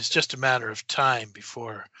now. It is just a matter of time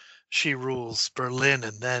before she rules Berlin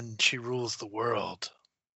and then she rules the world.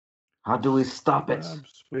 How do we stop it?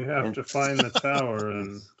 Perhaps we have to find the tower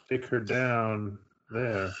and take her down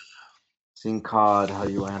there. Sinkad, how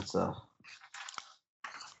you answer?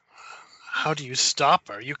 How do you stop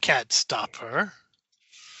her? You can't stop her.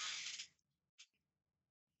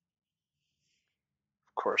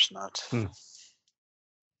 Of course not. To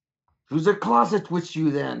the closet with you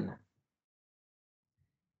then.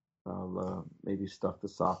 I'll maybe stuff the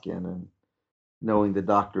sock in, and knowing the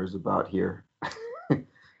doctor is about here,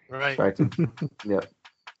 Right. try to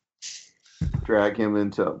drag him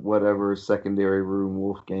into whatever secondary room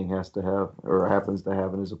Wolfgang has to have or happens to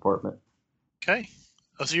have in his apartment. Okay.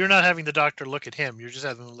 Oh, so you're not having the doctor look at him. You're just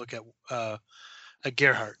having him look at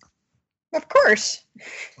Gerhardt. Of course.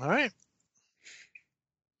 All right.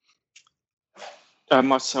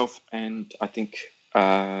 Myself and I think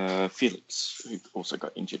Felix, who also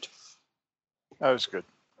got injured. That was good.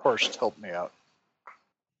 Horst helped me out.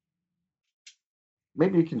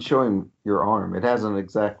 Maybe you can show him your arm. It hasn't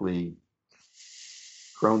exactly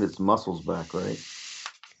grown its muscles back, right?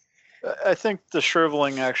 I think the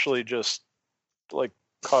shriveling actually just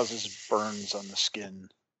causes burns on the skin.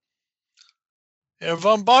 Herr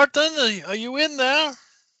von Barton, are you in there?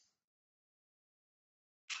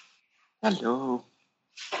 Hello.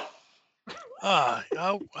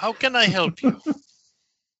 How can I help you?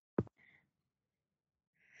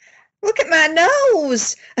 Look at my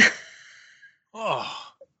nose.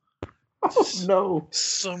 Oh no!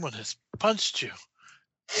 Someone has punched you.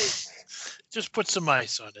 Just put some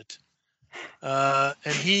ice on it.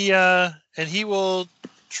 And he will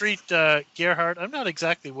treat Gerhardt. I'm not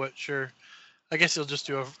exactly sure. I guess he'll just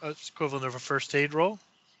do a equivalent of a first aid roll.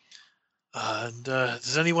 And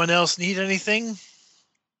does anyone else need anything?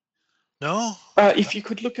 No? If you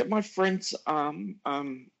could look at my friend's arm,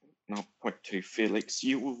 I'll point to Felix,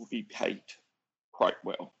 you will be paid quite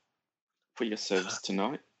well for your service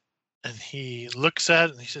tonight. And he looks at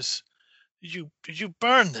it and he says, Did you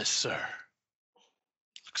burn this, sir?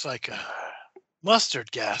 Looks like a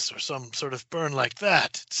mustard gas or some sort of burn like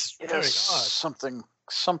that. It's very odd.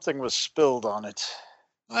 Something was spilled on it.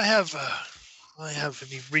 I have, and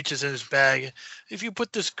he reaches in his bag. If you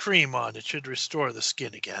put this cream on, it should restore the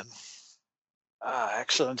skin again.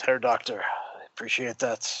 Excellent, Herr Doctor. I appreciate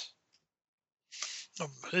that.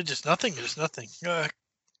 It is nothing.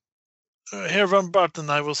 Herr von Barton,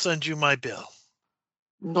 I will send you my bill.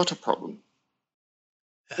 Not a problem.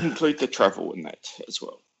 Include the travel in that as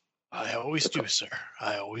well. I always do, sir.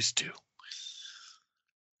 I always do.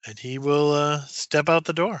 And he will step out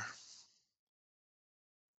the door.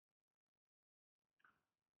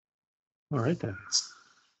 All right, then.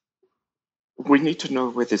 We need to know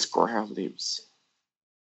where this Growl lives.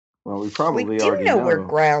 Well, we probably We do already know where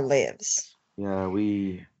Growl lives. Yeah,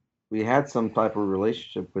 we had some type of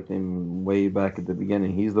relationship with him way back at the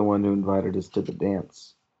beginning. He's the one who invited us to the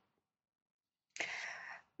dance.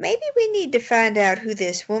 Maybe we need to find out who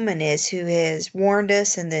this woman is who has warned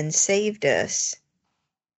us and then saved us.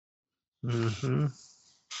 Mm-hmm.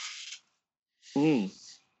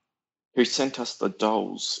 Who sent us the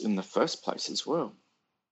dolls in the first place as well.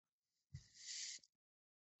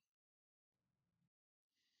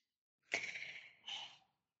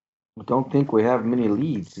 I don't think we have many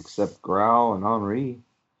leads except Growl and Henri.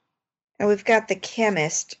 And we've got the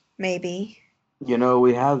chemist, maybe. You know,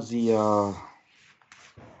 we have the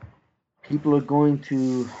people are going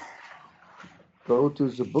to go to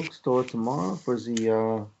the bookstore tomorrow for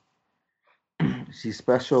the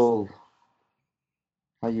special,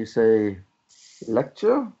 how you say,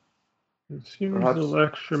 lecture? It seems Perhaps. the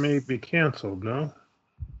lecture may be canceled, no?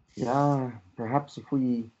 Yeah, perhaps if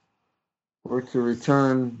we were to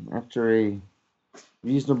return after a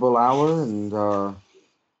reasonable hour and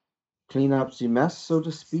clean up the mess, so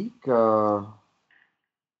to speak, But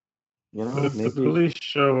if maybe. the police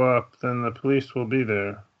show up, then the police will be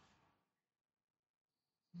there,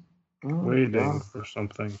 waiting for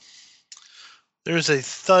something. There's a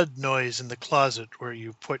thud noise in the closet where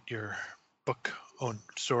you put your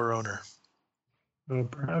store owner. Well,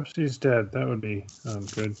 perhaps he's dead. That would be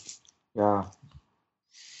good. Yeah.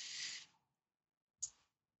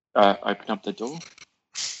 Open up the door.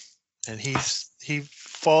 And he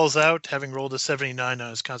falls out, having rolled a 79 on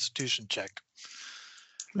his Constitution check.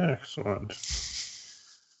 Excellent.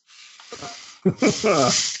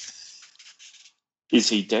 Is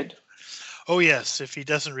he dead? Oh, yes. If he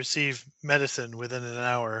doesn't receive medicine within an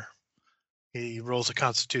hour, he rolls a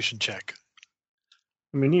Constitution check.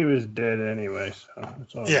 I mean, he was dead anyway, so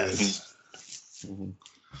it's all yes. Mhm.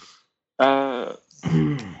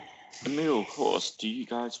 Emil, Horse, do you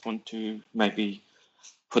guys want to maybe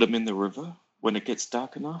put him in the river when it gets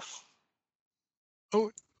dark enough?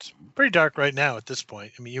 Oh, it's pretty dark right now at this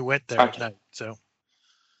point. I mean, you went there at night, so.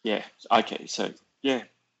 Yeah, okay, so, yeah.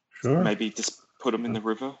 Sure. Maybe just put him in the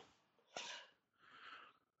river.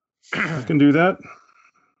 I can do that.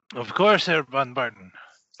 Of course, Herr Von Barton.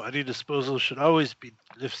 Body disposal should always be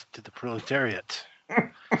left to the proletariat.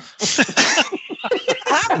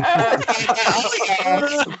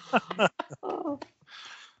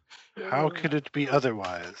 How could it be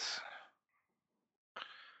otherwise?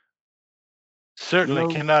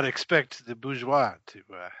 Certainly cannot expect the bourgeois to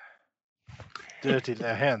dirty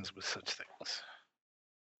their hands with such things.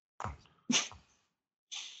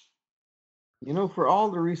 You know, for all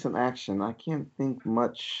the recent action, I can't think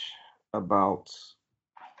much about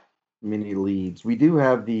many leads. We do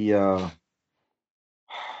have the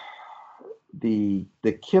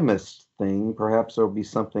chemist thing. Perhaps there'll be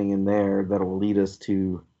something in there that'll lead us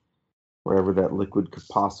to wherever that liquid could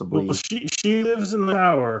possibly. Well, she lives in the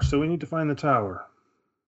tower, so we need to find the tower.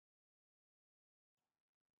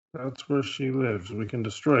 That's where she lives. We can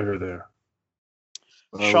destroy her there.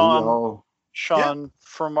 Sean,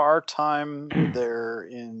 from our time there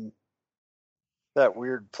in that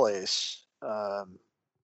weird place, can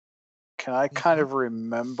I kind of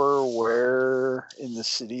remember where in the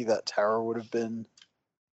city that tower would have been?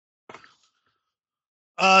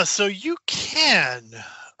 So you can,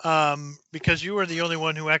 because you were the only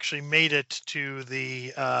one who actually made it to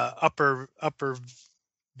the upper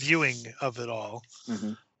viewing of it all.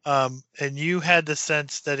 Mm-hmm. And you had the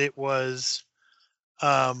sense that it was,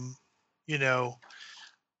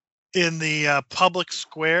 in the public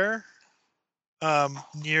square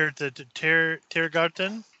near the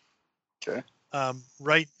Tiergarten. Okay.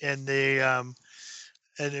 Right, and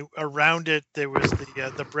around it there was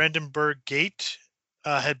the Brandenburg Gate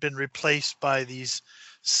had been replaced by these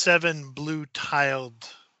 7 blue tiled,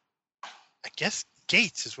 I guess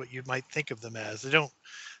gates is what you might think of them as. They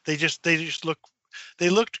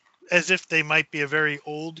looked as if they might be a very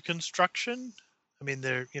old construction. I mean,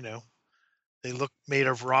 they look made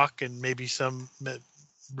of rock and maybe some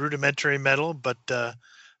rudimentary metal, but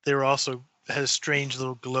they were also had a strange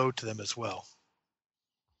little glow to them as well.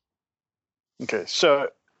 Okay,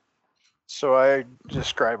 so I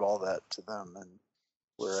describe all that to them and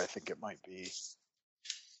where I think it might be.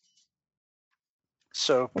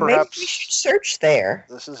 So perhaps maybe we should search there.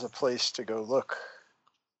 This is a place to go look.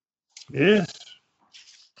 Yes.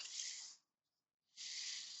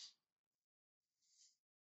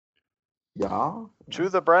 Yeah. To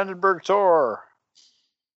the Brandenburg Tor.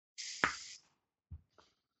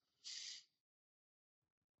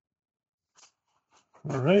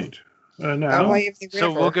 All right. By Now, way of the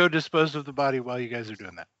So we'll river. go dispose of the body while you guys are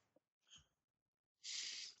doing that.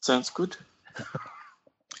 Sounds good.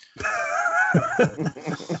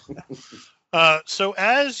 So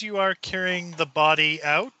as you are carrying the body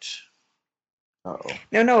out, Uh-oh.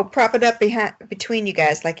 No, prop it up between you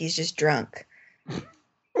guys like he's just drunk.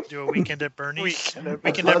 do a weekend at Bernie's. Weekend at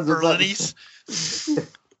Weekend at That's what I was Bernie's.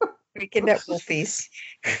 Weekend at Wolfie's.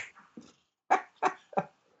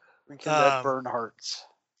 Weekend at Bernhardt's.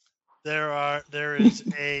 There is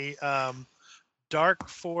a dark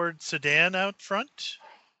Ford sedan out front.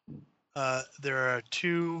 There are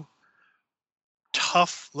two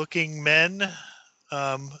tough-looking men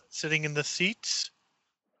sitting in the seats,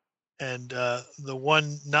 and the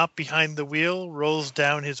one not behind the wheel rolls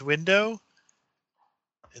down his window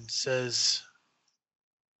and says,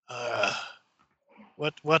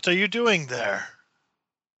 "What are you doing there?"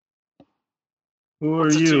 who are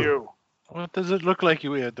What's it to you? you? What does it look like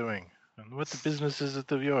you are doing? And what the business is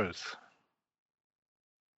it of yours?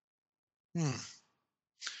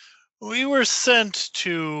 We were sent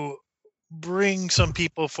to bring some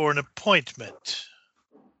people for an appointment.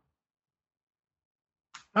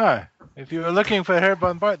 Ah, if you are looking for Herr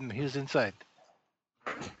von Barton, he's inside.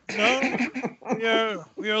 No,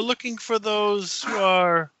 we are looking for those who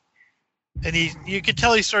are, and you can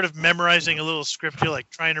tell he's sort of memorizing a little script here, like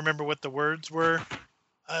trying to remember what the words were.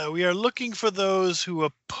 We are looking for those who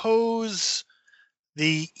oppose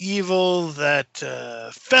the evil that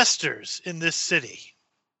festers in this city.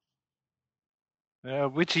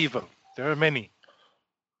 Which evil? There are many.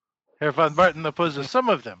 Herr von Barton opposes some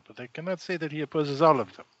of them, but I cannot say that he opposes all of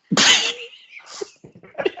them.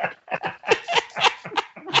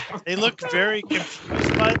 They look very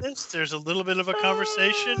confused by this. There's a little bit of a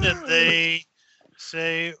conversation, and they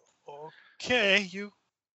say, "Okay,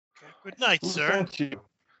 good night, Who sir." sent you?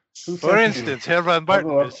 Who For sent you? instance, Herr von Barton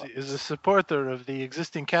Hello. is a supporter of the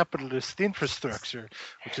existing capitalist infrastructure,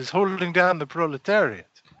 which is holding down the proletariat.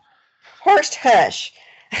 Horst, hush.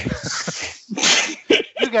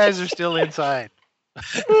 You guys are still inside.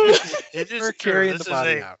 It is We're true. carrying This the is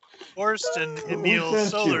body a out. Horst and Who Emil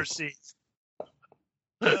sent solar you? seat.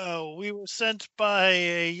 We were sent by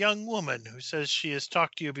a young woman who says she has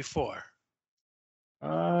talked to you before.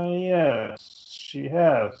 Yes, she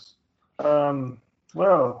has.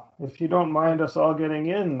 Well, if you don't mind us all getting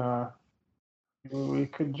in, we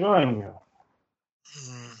could join you.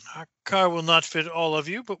 Our car will not fit all of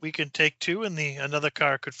you, but we can take two, and another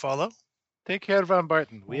car could follow. Take Herr von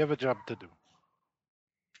Barton. We have a job to do.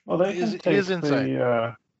 Well, they He can is take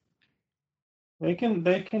inside. they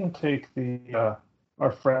can take the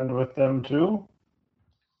our friend with them too.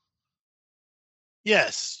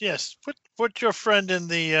 Yes. Put your friend in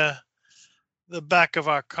the back of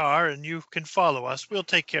our car, and you can follow us. We'll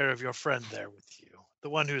take care of your friend there with you. The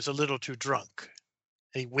one who's a little too drunk.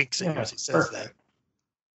 He winks at you as he says Perfect.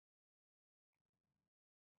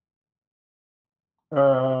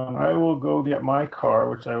 I will go get my car,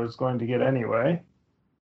 which I was going to get anyway,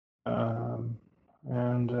 and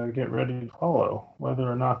get ready to follow. Whether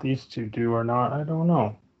or not these two do or not, I don't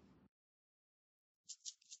know.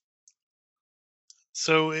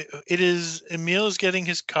 So it is Emil is getting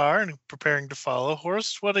his car and preparing to follow.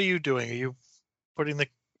 Horst, what are you doing? Are you putting the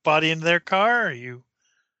body in their car? Are you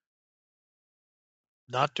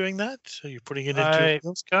not doing that? Are you putting it into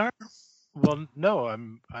Emil's car? Well, no,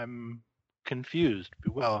 I'm confused.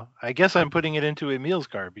 Well, I guess I'm putting it into Emil's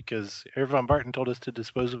car because Herr von Barton told us to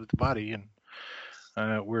dispose of the body, and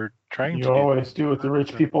we're trying You to always do what the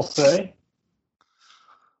rich people say.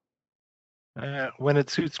 when it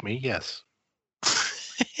suits me. Yes.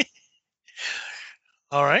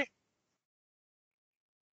 All right.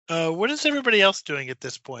 What is everybody else doing at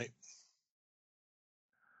this point?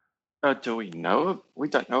 Do we know? We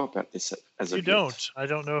don't know about this as You of don't. yet. I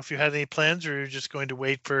don't know if you had any plans, or you're just going to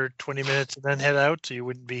wait for 20 minutes and then head out, so you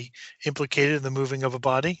wouldn't be implicated in the moving of a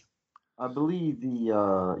body. I believe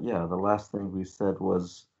the last thing we said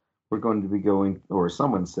was we're going to be going, or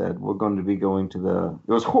someone said we're going to be going to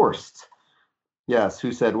it was Horst, yes,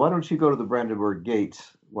 who said, why don't you go to the Brandenburg Gate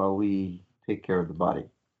while we take care of the body?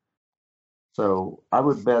 So I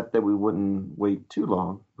would bet that we wouldn't wait too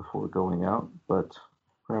long before going out, but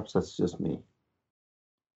perhaps that's just me.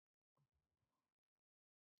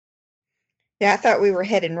 Yeah, I thought we were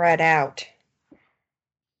heading right out.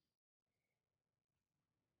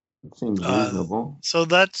 It seems reasonable. So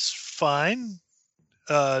that's fine.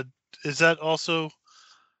 Is that also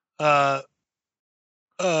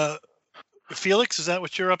Felix? Is that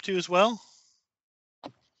what you're up to as well?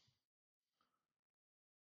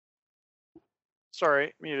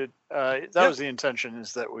 sorry, muted. That was the intention,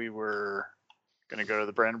 is that we were going to go to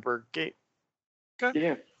the Brandenburg Gate.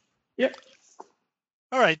 Yeah. Yep.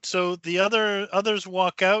 All right, so the others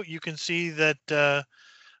walk out. You can see that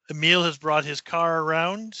Emil has brought his car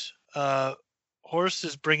around. Horst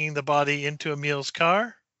is bringing the body into Emil's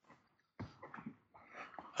car.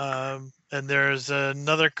 And there's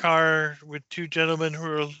another car with two gentlemen who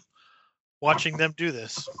are watching them do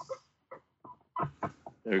this.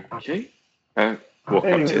 Okay. Walk up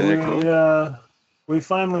to the car. Anyway, we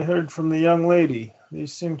finally heard from the young lady.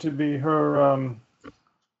 These seem to be her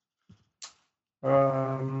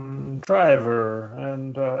driver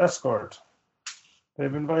and escort.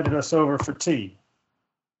 They've invited us over for tea.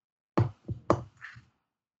 I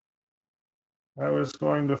was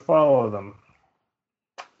going to follow them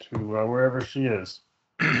to wherever she is.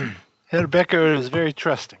 Herr Becker is very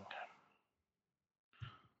trusting.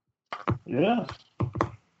 Yes.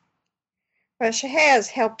 Well, she has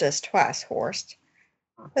helped us twice, Horst.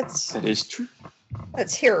 That is true.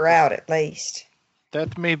 Let's hear her out at least.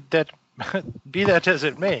 That be that as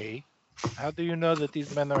it may, how do you know that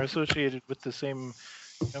these men are associated with the same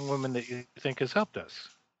young woman that you think has helped us?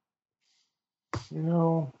 You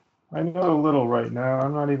know, I know a little right now.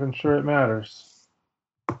 I'm not even sure it matters.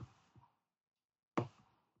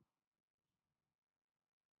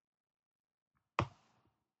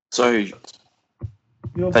 So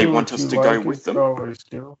You'll they do want what us you to like, go as with you them? always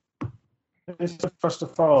do. It's for us to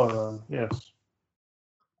follow them, yes.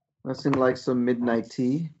 That seemed like some midnight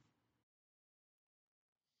tea.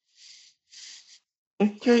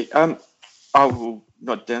 Okay. I will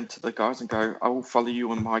nod down to the guys and go, I will follow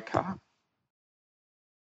you in my car.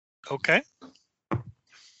 Okay. It's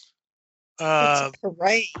a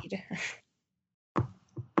parade.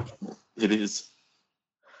 It is.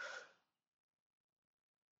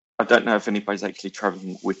 I don't know if anybody's actually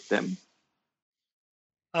traveling with them.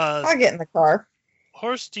 I'll get in the car.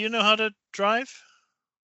 Horst, do you know how to drive?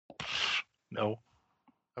 No.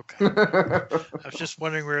 Okay. I was just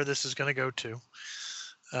wondering where this is going to go to.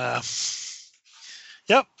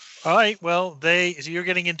 Yep. All right. Well, so you're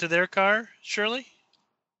getting into their car, Shirley?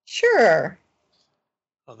 Sure.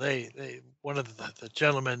 Well, one of the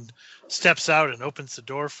gentlemen steps out and opens the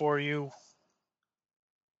door for you.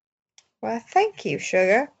 Well, thank you,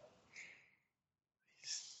 sugar.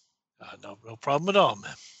 No problem at all,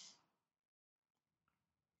 ma'am.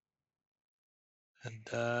 And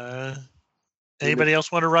anybody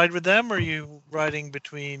else want to ride with them, or are you riding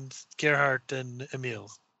between Gerhardt and Emil?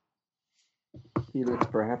 Felix,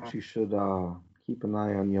 perhaps you should keep an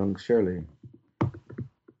eye on young Shirley.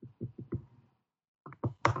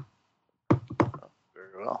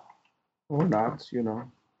 Very well. Or not, you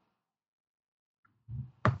know.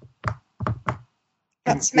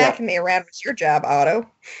 Not smacking me around with your job, Otto.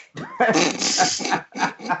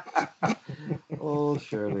 Oh,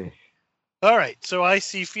 Shirley. All right, so I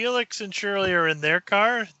see Felix and Shirley are in their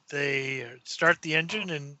car. They start the engine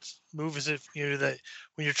and move as if that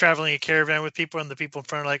when you're traveling a caravan with people and the people in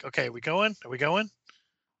front are like, "Okay, are we going? Are we going?"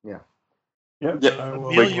 Yeah. Yep. Yeah.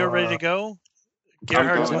 Emil, you're ready to go.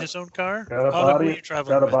 Gerhardt's in his own car. Got a Otto, who are body. you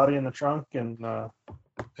traveling Got a with? body in the trunk, and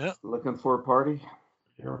Looking for a party?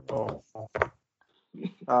 here we go.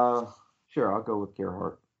 Sure, I'll go with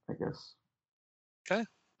Gerhardt, I guess. Okay.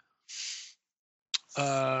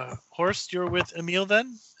 Horst, you're with Emil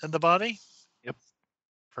then, and the body? Yep.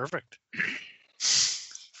 Perfect.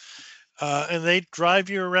 And they drive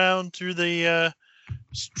you around through the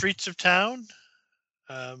streets of town.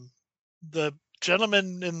 The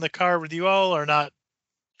gentlemen in the car with you all are not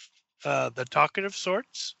the talkative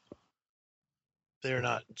sorts. They're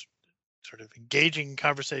not sort of engaging in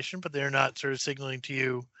conversation, but they're not sort of signaling to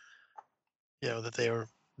you, that they are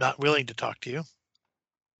not willing to talk to you.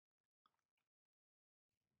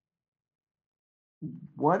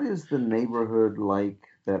 What is the neighborhood like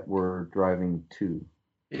that we're driving to?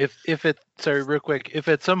 If real quick, if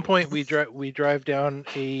at some point we drive down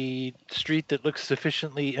a street that looks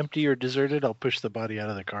sufficiently empty or deserted, I'll push the body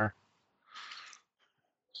out of the car.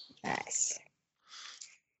 Nice.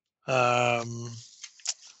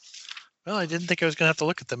 Well, I didn't think I was going to have to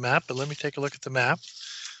look at the map, but let me take a look at the map.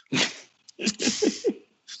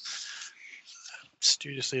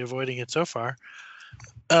 Studiously avoiding it so far.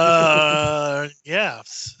 Yeah.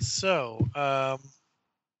 So,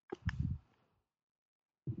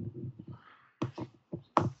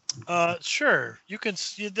 sure. You can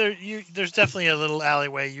there's definitely a little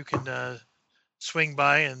alleyway you can swing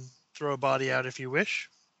by and throw a body out if you wish.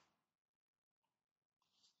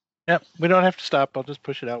 Yep, we don't have to stop. I'll just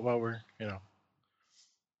push it out while we're,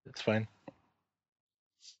 it's fine.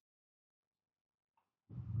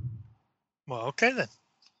 Well, okay then.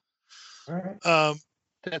 All right.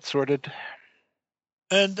 That's sorted.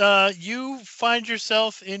 And you find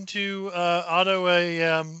yourself into Otto.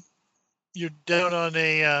 You're down on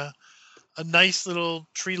a nice little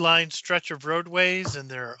tree-lined stretch of roadways, and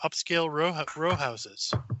there are upscale row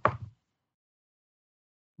houses.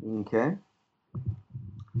 Okay.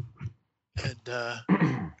 And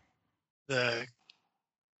the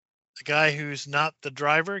guy who's not the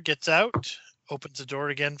driver gets out, opens the door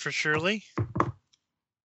again for Shirley.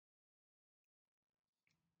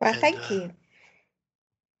 Well, And, thank you.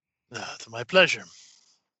 It's my pleasure.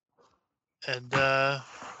 And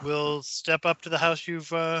we'll step up to the house you're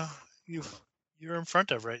in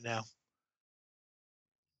front of right now.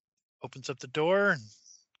 Opens up the door and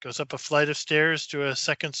goes up a flight of stairs to a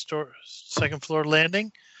second floor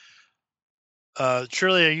landing.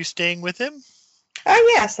 Shirley, are you staying with him?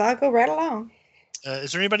 Oh, yes, I'll go right along.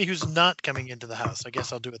 Is there anybody who's not coming into the house? I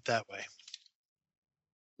guess I'll do it that way.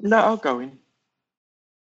 No, I'll go in.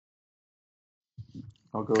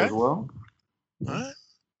 I'll go Okay. as well. All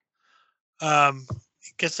right.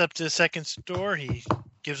 He gets up to the second store. He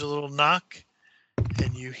gives a little knock,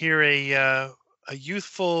 and you hear a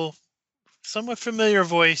youthful, somewhat familiar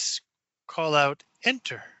voice call out,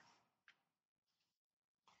 "Enter."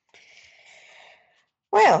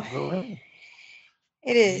 Well, Go ahead.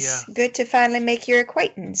 it is good to finally make your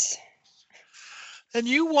acquaintance. And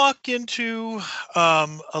you walk into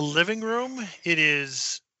a living room. It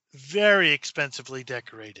is very expensively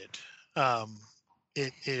decorated.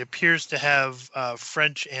 It appears to have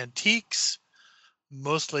French antiques,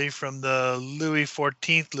 mostly from the Louis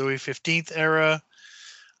XIV, Louis XV era.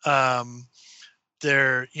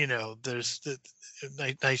 There's the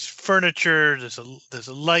nice furniture. There's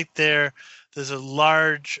a light there. There's a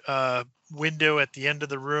large window at the end of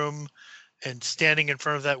the room, and standing in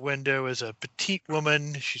front of that window is a petite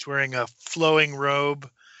woman. She's wearing a flowing robe,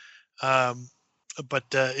 but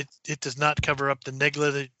it does not cover up the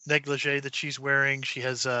negligee that she's wearing. She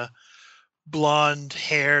has blonde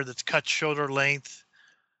hair that's cut shoulder length,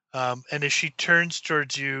 and as she turns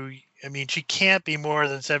towards you, I mean, she can't be more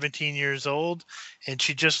than 17 years old, and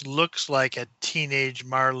she just looks like a teenage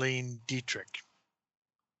Marlene Dietrich.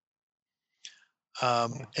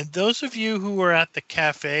 And those of you who were at the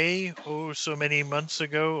cafe so many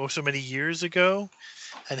years ago,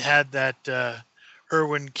 and had that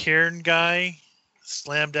Erwin Cairn guy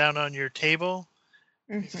slam down on your table,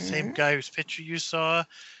 the same guy whose picture you saw,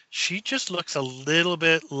 she just looks a little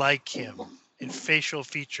bit like him in facial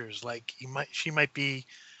features. Like she might be.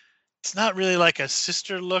 It's not really like a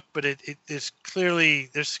sister look, but there's clearly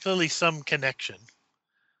some connection.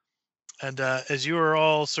 And as you are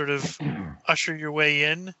all sort of usher your way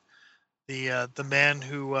in, the man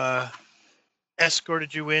who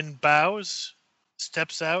escorted you in bows,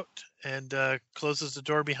 steps out, and closes the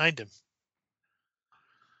door behind him.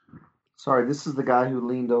 Sorry, this is the guy who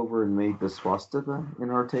leaned over and made the swastika in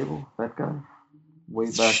our table. That guy, way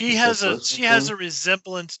back. She has a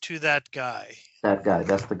resemblance to that guy. That guy.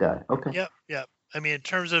 That's the guy. Okay. Yep. I mean, in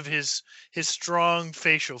terms of his strong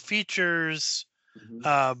facial features,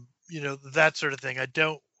 that sort of thing. I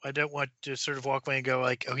don't want to sort of walk away and go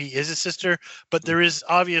like, oh, he is a sister, but there is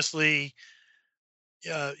obviously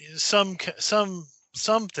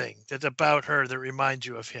something that's about her that reminds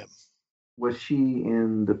you of him. Was she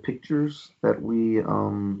in the pictures that we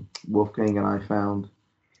Wolfgang and I found?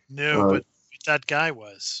 No, but that guy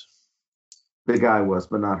was. The guy was,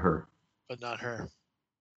 but not her. But not her.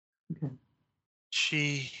 Okay.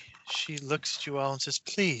 She looks at you all and says,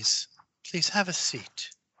 please have a seat.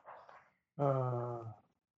 Emil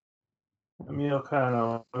kind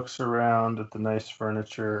of looks around at the nice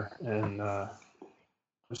furniture and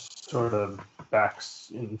just sort of backs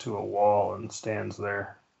into a wall and stands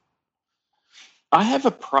there. I have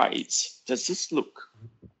a prize. Does this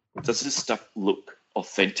stuff look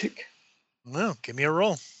authentic? No, give me a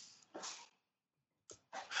roll.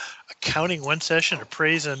 Accounting one session,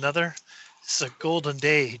 appraise another. This is a golden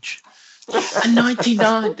age. A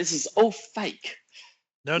 99. This is all fake.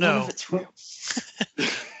 No. None of it's real.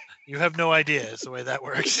 You have no idea is the way that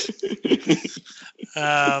works.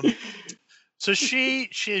 So she,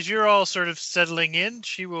 as you're all sort of settling in,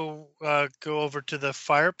 she will go over to the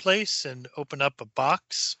fireplace and open up a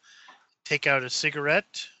box, take out a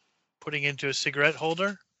cigarette, putting into a cigarette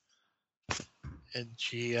holder, and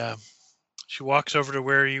she walks over to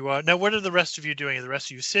where you are. Now, what are the rest of you doing? Are the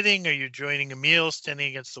rest of you sitting? Are you joining Emil, standing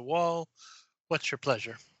against the wall? What's your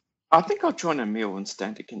pleasure? I think I'll join Emil and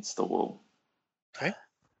stand against the wall. Okay.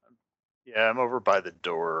 Yeah, I'm over by the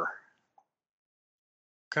door.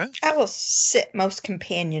 Okay. I will sit most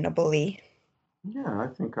companionably. Yeah, I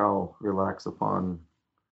think I'll relax upon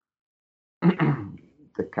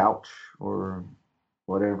the couch or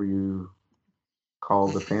whatever you call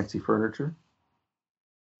the fancy furniture.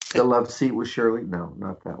 The love seat with Shirley? No,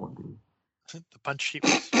 not that one, dude. The punch sheet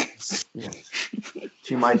was. Yes.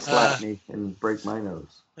 She might slap me and break my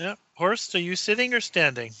nose. Yeah. Horst, are you sitting or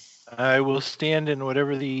standing? I will stand in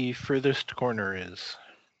whatever the furthest corner is.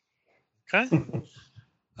 Okay.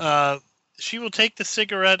 She will take the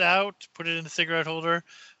cigarette out, put it in the cigarette holder.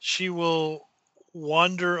 She will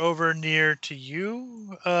wander over near to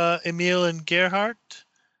you, Emil and Gerhardt,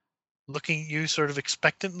 looking at you sort of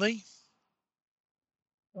expectantly.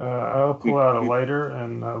 I'll pull out a lighter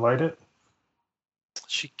and light it.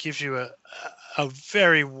 She gives you a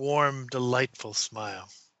very warm, delightful smile.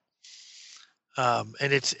 And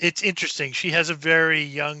it's interesting. She has a very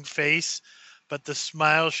young face, but the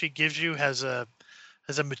smile she gives you has a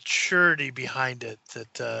maturity behind it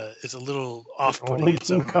that is a little off-putting. Only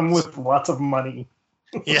can come with lots of money.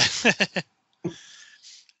 Yeah.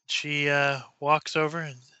 She walks over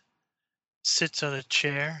and sits on a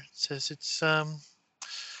chair. Says,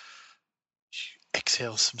 she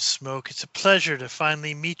exhales some smoke. It's a pleasure to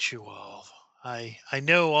finally meet you all. I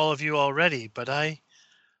know all of you already, but I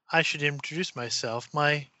should introduce myself.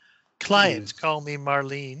 My clients call me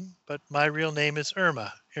Marlene, but my real name is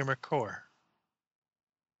Irma Kaur.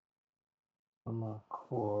 Irma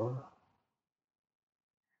Kaur.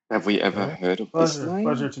 Have we ever heard of this name?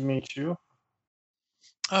 Pleasure to meet you.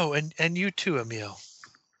 Oh, and you too, Emil.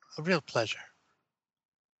 A real pleasure.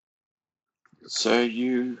 So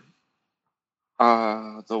you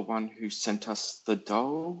are the one who sent us the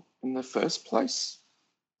doll in the first place?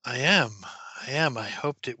 I am. I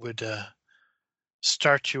hoped it would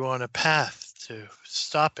start you on a path to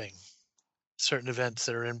stopping certain events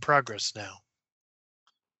that are in progress now.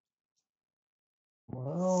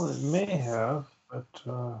 Well, it may have,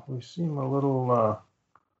 but we seem a little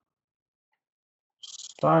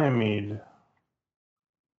stymied.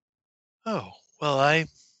 Oh, well, I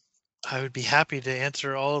would be happy to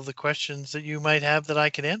answer all of the questions that you might have that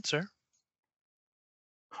I can answer.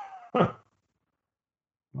 Well,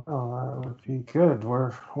 that would be good.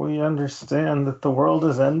 We understand that the world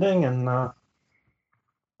is ending, and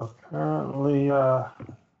apparently,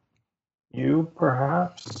 you,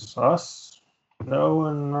 perhaps, us, know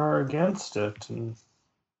and are against it. And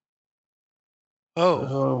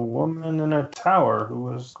there's a woman in a tower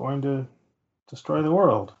who is going to destroy the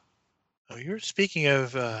world. Oh, you're speaking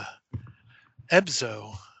of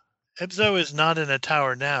Ebzo. Ebzo is not in a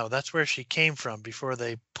tower now. That's where she came from before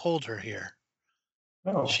they pulled her here.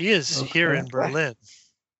 Oh, she is here in Berlin.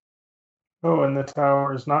 Oh, and the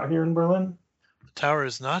tower is not here in Berlin? The tower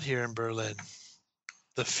is not here in Berlin.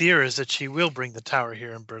 The fear is that she will bring the tower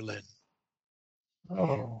here in Berlin.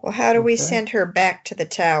 Oh. Well, how do we send her back to the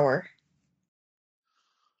tower?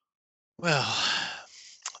 Well,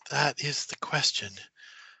 that is the question.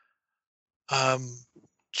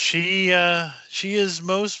 She is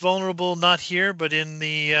most vulnerable not here, but in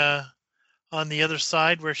the on the other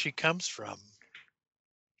side where she comes from.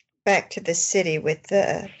 Back to the city with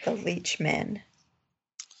the leech men.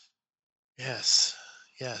 Yes,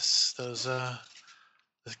 those the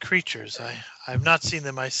creatures. I've not seen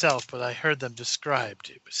them myself, but I heard them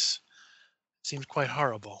described. It seemed quite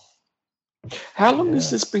horrible. How long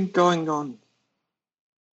has this been going on?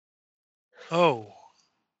 Oh,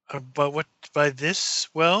 but what by this?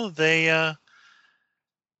 Well, they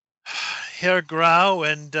Herr Grau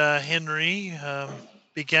and Henry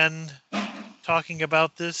began talking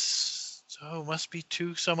about this. So it must be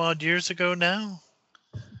 2 some odd years ago now.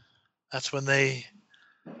 That's when they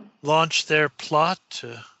launched their plot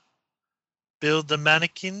to build the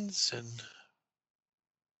mannequins and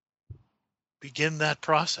begin that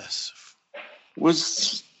process.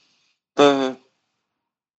 Was the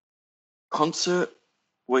concert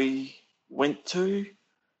we went to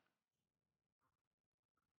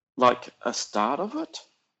like a start of it?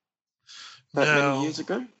 Many years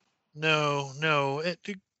ago? No.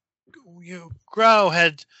 Grau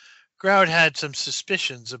had some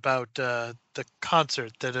suspicions about the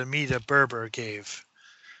concert that Amita Berber gave.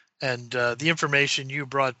 And the information you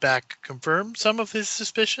brought back confirmed some of his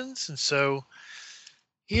suspicions, and so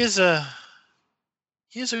he is a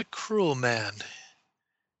cruel man,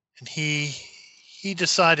 and he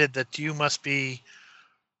decided that you must be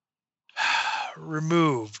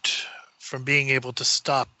removed from being able to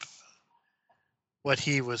stop what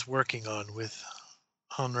he was working on with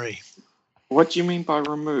Henri. What do you mean by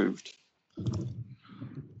removed?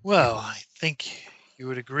 Well, I think you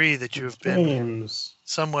would agree that you have been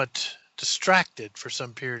somewhat distracted for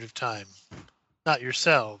some period of time. Not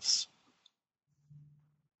yourselves.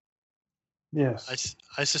 Yes.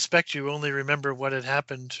 I suspect you only remember what had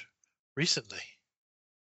happened recently.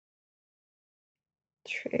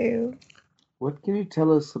 True. What can you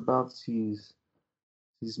tell us about these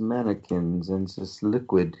mannequins and this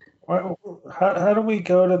liquid? How do we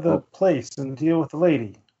go to the place and deal with the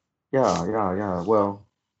lady? Yeah. Well,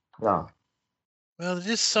 yeah. Well, it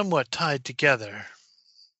is somewhat tied together.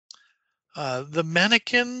 The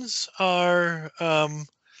mannequins are.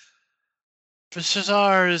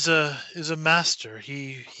 Cesar is a master.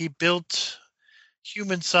 He built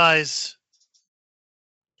human-size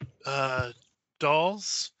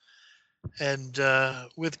dolls, and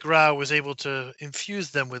with Grau was able to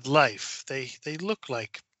infuse them with life. They look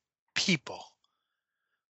like people,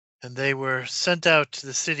 and they were sent out to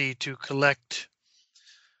the city to collect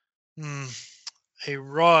a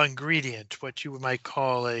raw ingredient, what you might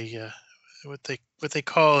call what they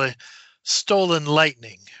call a stolen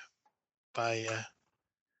lightning, by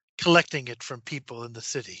collecting it from people in the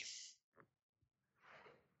city.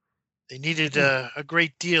 They needed a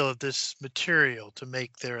great deal of this material to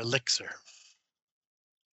make their elixir.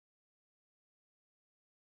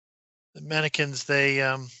 The mannequins, they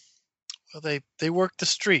work the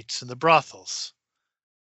streets and the brothels.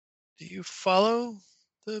 Do you follow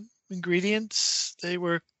the ingredients? They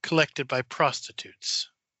were collected by prostitutes.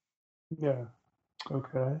 Yeah.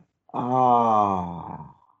 Okay.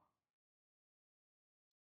 Ah.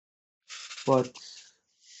 But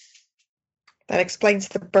That explains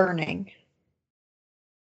the burning.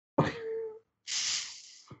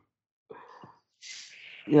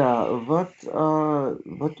 yeah, what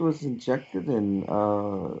was injected in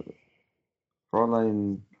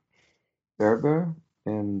Fräulein Berber,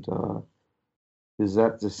 and is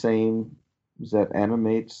that the same that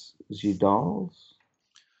animates the dolls?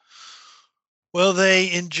 Well, they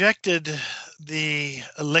injected the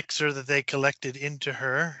elixir that they collected into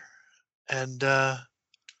her, and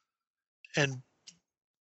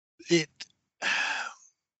it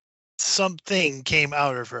something came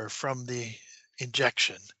out of her from the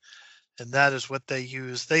injection, and that is what they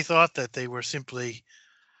used. They thought that they were simply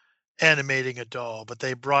animating a doll, but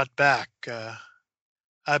they brought back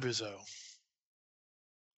Abuzo.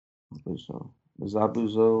 Abuzo. Is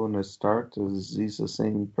Abuzo and Astarte, is he the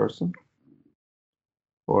same person?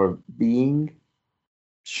 Or being?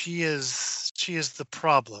 She is the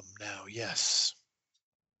problem now, yes.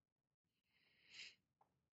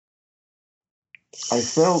 I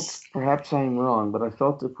felt, perhaps I'm wrong, but I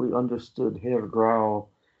felt if we understood Herr Grau,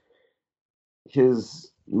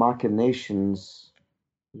 his machinations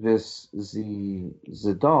with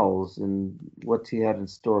the dolls and what he had in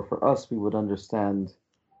store for us, we would understand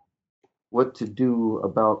what to do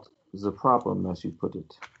about the problem, as you put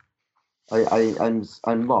it.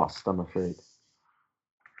 I'm lost, I'm afraid.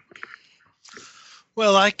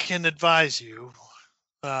 Well, I can advise you.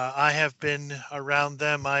 I have been around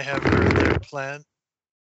them. I have heard their plan,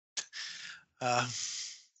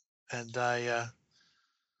 and I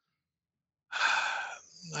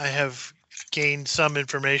have gained some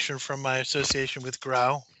information from my association with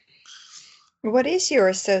Grau. What is your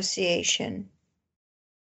association?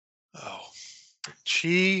 Oh,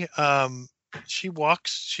 she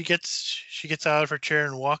walks. She gets out of her chair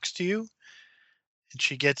and walks to you, and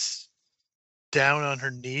she gets down on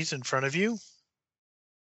her knees in front of you.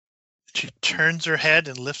 She turns her head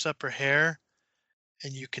and lifts up her hair,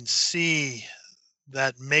 and you can see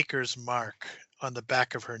that maker's mark on the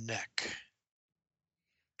back of her neck.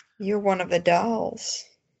 You're one of the dolls.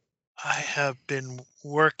 I have been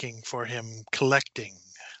working for him, collecting,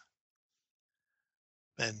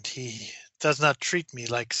 and he does not treat me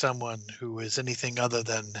like someone who is anything other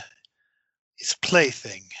than his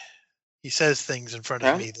plaything. He says things in front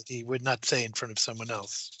of me that he would not say in front of someone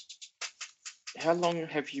else. How long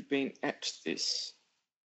have you been at this?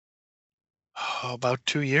 Oh, about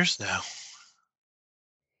 2 years now.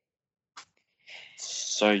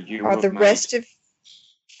 So you Are were the made. rest of...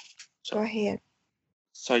 Go ahead.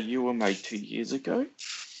 So you were made 2 years ago?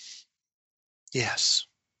 Yes.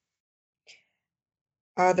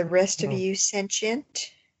 Are the rest of you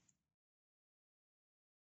sentient?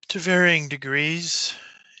 To varying degrees.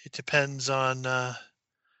 It depends on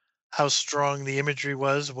how strong the imagery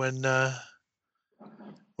was when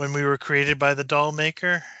we were created by the doll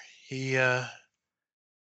maker. He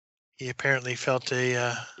apparently felt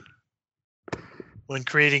when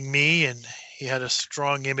creating me, and he had a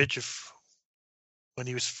strong image of when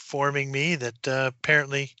he was forming me that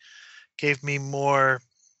apparently gave me more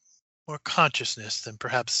consciousness than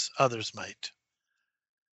perhaps others might.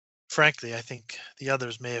 Frankly, I think the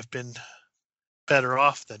others may have been better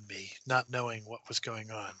off than me, not knowing what was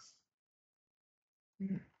going on.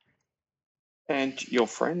 And your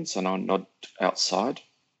friends, and I'll nod outside.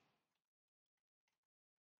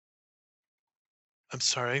 I'm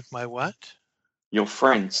sorry, my what? Your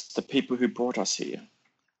friends, the people who brought us here.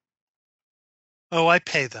 Oh, I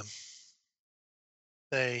pay them.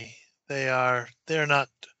 They're not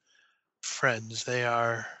friends. They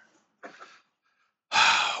are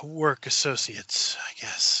work associates, I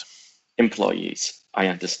guess. Employees, I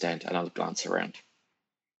understand, and I'll glance around.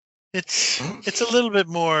 It's a little bit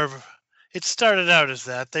more. It started out as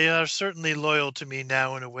that. They are certainly loyal to me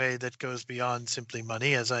now in a way that goes beyond simply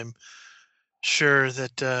money, as I'm sure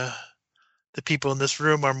that the people in this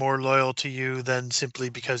room are more loyal to you than simply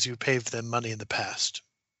because you paid them money in the past.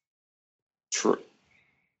 True.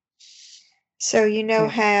 So you know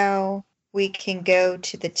how we can go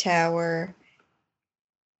to the tower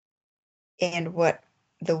and what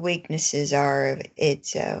the weaknesses are of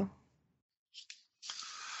Itzo.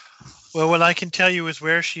 Well, what I can tell you is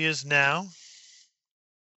where she is now.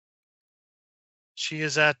 She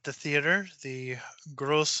is at the theater, the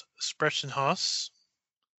Gross Sprechenhaus.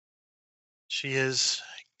 She is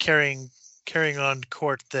carrying on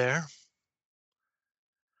court there.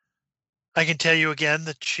 I can tell you again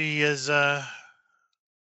that she is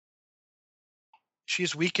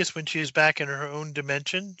weakest when she is back in her own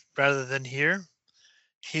dimension rather than here.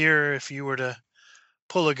 Here, if you were to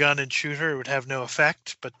pull a gun and shoot her, it would have no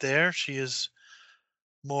effect. But there, she is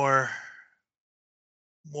more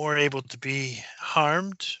able to be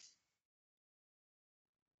harmed.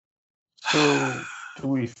 So, do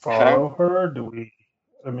we follow her?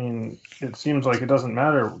 I mean, it seems like it doesn't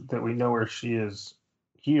matter that we know where she is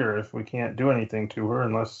here if we can't do anything to her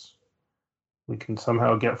unless we can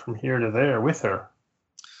somehow get from here to there with her.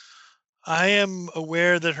 I am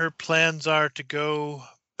aware that her plans are to go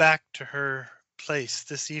back to her place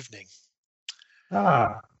this evening.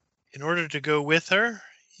 Ah. In order to go with her,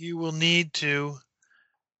 you will need to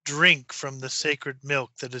drink from the sacred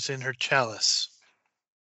milk that is in her chalice.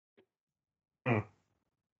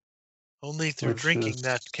 Only through drinking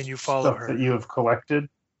that can you follow her. Stuff that you have collected?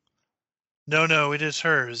 No, it is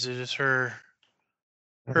hers. It is her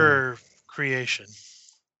creation.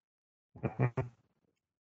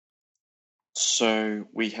 So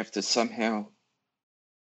we have to somehow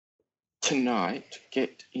tonight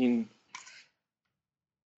get in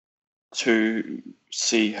to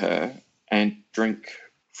see her and drink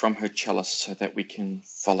from her chalice so that we can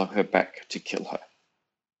follow her back to kill her.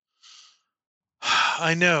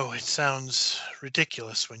 I know it sounds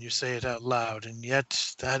ridiculous when you say it out loud, and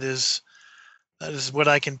yet that is what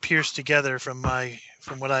I can pierce together from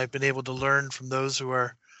what I've been able to learn from those who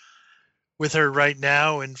are with her right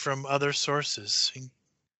now and from other sources. In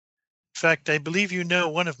fact, I believe you know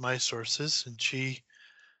one of my sources, and she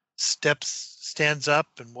stands up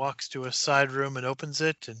and walks to a side room and opens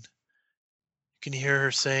it, and you can hear her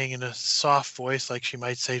saying in a soft voice, like she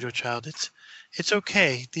might say to a child, "It's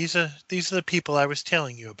okay. These are the people I was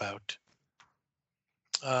telling you about."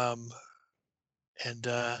 And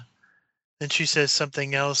then she says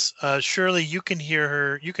something else. Shirley, you can hear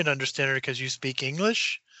her. You can understand her because you speak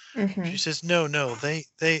English. Mm-hmm. She says, "No,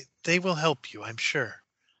 they will help you. I'm sure."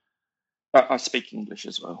 I speak English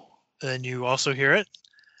as well. And you also hear it,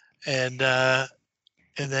 and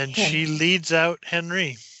then she leads out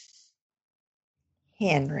Henry.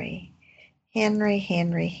 Henry.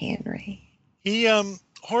 He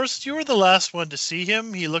Horst, you were the last one to see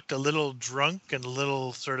him. He looked a little drunk and a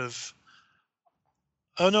little sort of.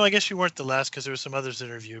 Oh no, I guess you weren't the last because there were some others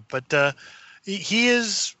interviewed. But he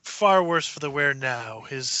is far worse for the wear now.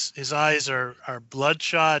 His eyes are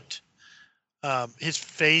bloodshot. His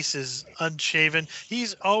face is unshaven.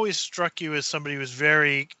 He's always struck you as somebody who was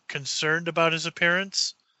very concerned about his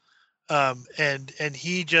appearance. And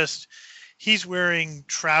he's wearing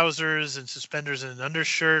trousers and suspenders and an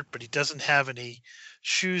undershirt, but he doesn't have any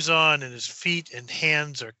shoes on, and his feet and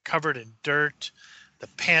hands are covered in dirt. The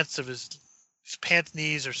pants of his pant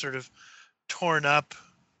knees are sort of torn up.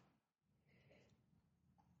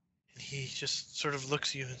 And he just sort of looks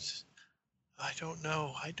at you and says, I don't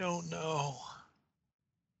know.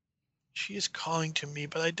 She is calling to me,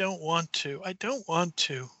 but I don't want to.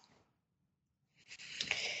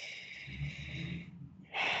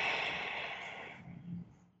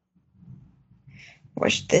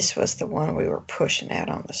 Wish this was the one we were pushing out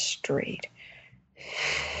on the street.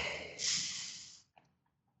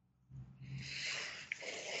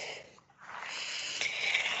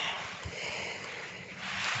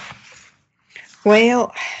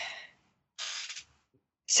 Well,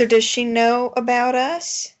 so does she know about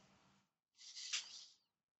us?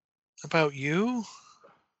 About you?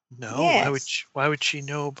 No. Yes. Why would she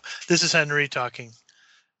know? This is Henry talking.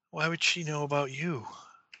 Why would she know about you?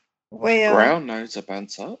 Well, Grau knows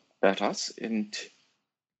about us, and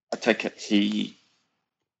I take it he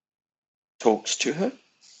talks to her.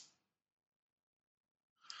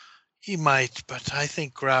 He might, but I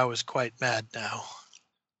think Grau is quite mad now.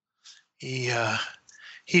 He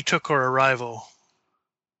took her arrival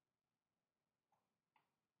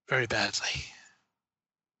very badly.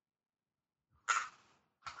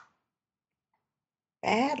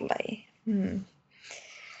 badly.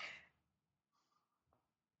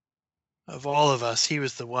 Of all of us, he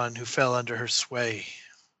was the one who fell under her sway.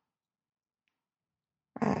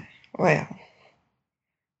 Well,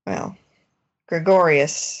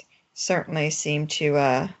 Gregorius certainly seemed to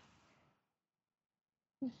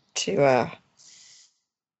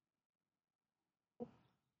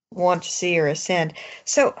want to see her ascend.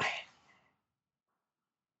 So,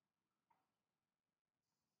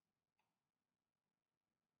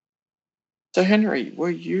 So, Henry, were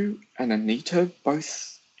you and Anita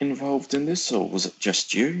both involved in this, or was it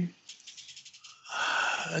just you?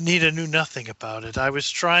 Anita knew nothing about it. I was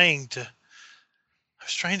trying to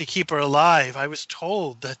keep her alive. I was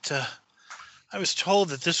told that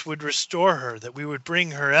this would restore her, that we would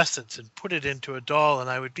bring her essence and put it into a doll, and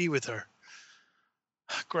I would be with her.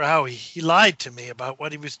 Grau, he lied to me about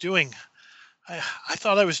what he was doing. I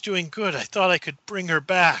thought I was doing good. I thought I could bring her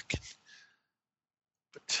back.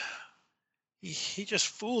 But he just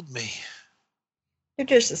fooled me.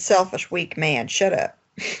 you're just a selfish, weak man. Shut up.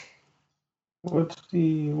 What's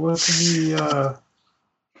the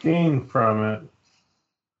gain from it?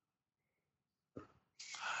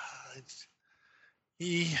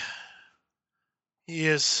 He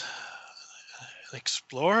is an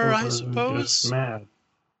explorer, I suppose. Just mad.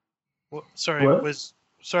 What?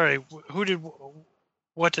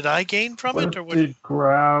 What did I gain from it, or what?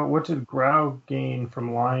 What did Grau gain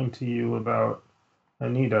from lying to you about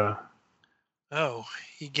Anita? Oh,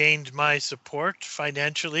 he gained my support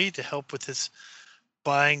financially to help with his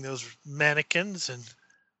buying those mannequins, and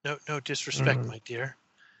no disrespect, my dear.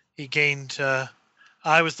 He gained.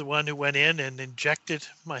 I was the one who went in and injected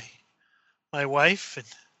my wife, and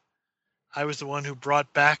I was the one who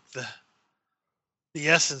brought back the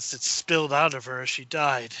essence that spilled out of her as she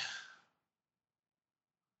died.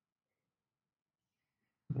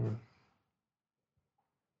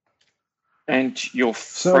 And your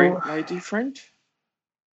lady friend?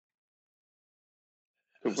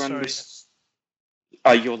 Your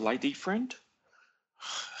lady friend?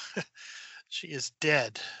 She is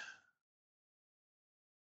dead.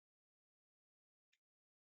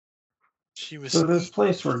 She was. So this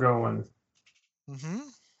place we're going. Mm-hmm.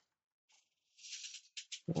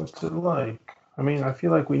 What's it like? I mean, I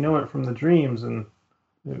feel like we know it from the dreams, and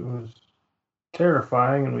it was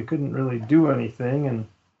terrifying, and we couldn't really do anything. And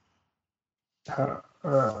can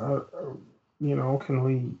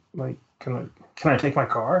we can I take my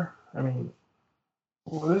car? I mean,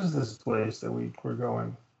 what is this place that we're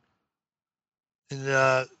going? And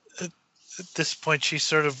at this point, she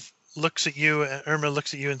sort of looks at you. Irma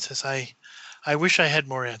looks at you and says, "I wish I had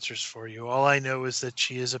more answers for you. All I know is that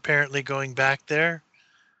she is apparently going back there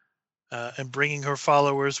and bringing her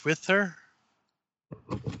followers with her.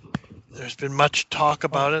 There's been much talk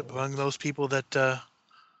about it among those people that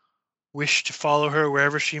wish to follow her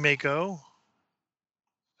wherever she may go.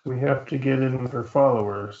 We have to get in with her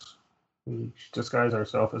followers. We disguise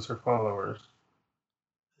ourselves as her followers.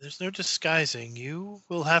 There's no disguising. You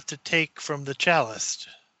will have to take from the chalice."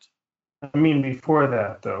 I mean, before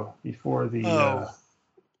that, though. Before the...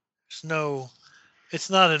 It's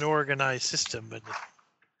not an organized system, and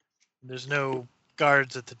there's no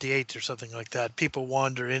guards at the gate or something like that. People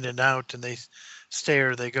wander in and out, and they stay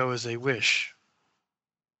or they go as they wish.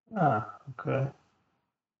 Okay.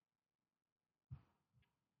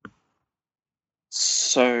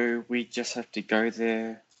 So we just have to go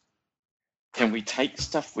there. Can we take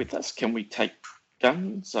stuff with us? Can we take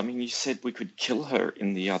guns? I mean, you said we could kill her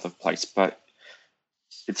in the other place, but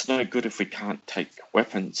it's no good if we can't take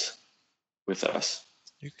weapons with us.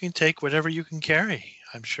 You can take whatever you can carry,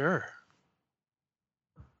 I'm sure.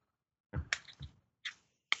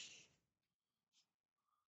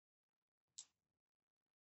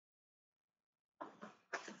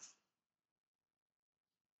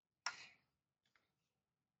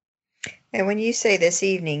 And when you say this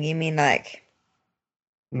evening, you mean like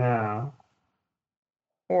now,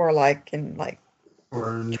 or like in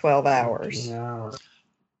or 12 hours?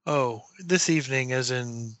 Oh, this evening, as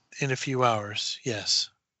in a few hours, yes.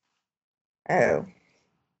 Oh.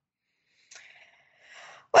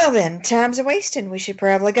 Well then, time's a wasting. We should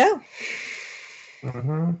probably go.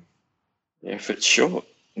 Mm-hmm. Yeah, if it's short,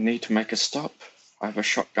 you need to make a stop. I have a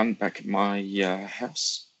shotgun back at my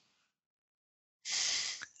house.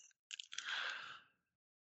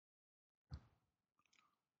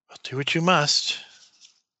 Well, do what you must.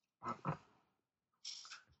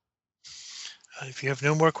 If you have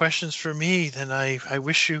no more questions for me, then I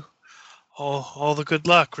wish you all the good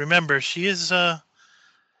luck. Remember, she is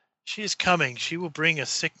coming. She will bring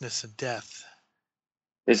us sickness and death.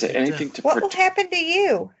 Is there anything to What will happen to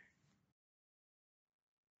you?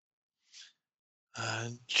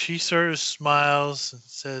 She sort of smiles and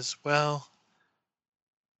says, well,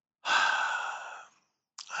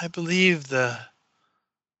 I believe I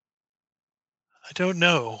don't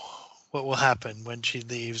know what will happen when she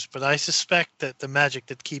leaves, but I suspect that the magic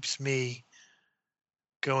that keeps me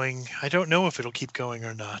going, I don't know if it'll keep going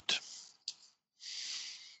or not.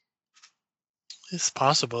 It's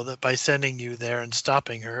possible that by sending you there and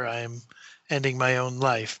stopping her, I am ending my own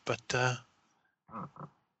life, but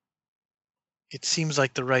it seems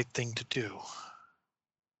like the right thing to do.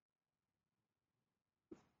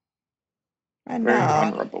 I Very know.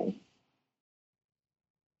 honorable.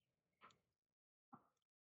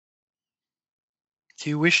 Do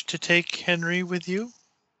you wish to take Henry with you?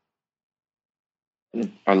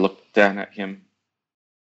 I look down at him.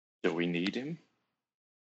 Do we need him?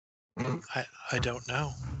 I don't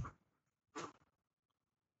know.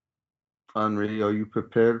 Henri, are you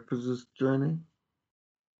prepared for this journey?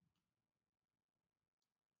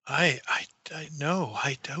 I no,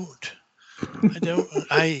 I don't. I don't.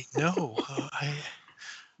 I know.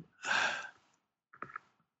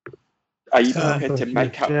 Are you Sounds prepared to like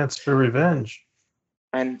make your up chance for revenge.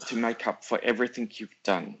 and to make up for everything you've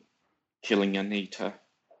done, killing Anita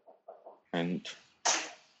and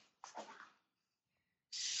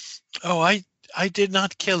Oh, I did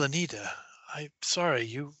not kill Anita. I'm sorry.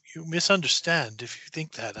 You misunderstand if you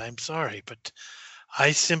think that. I'm sorry, but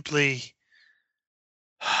I simply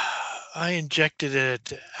I injected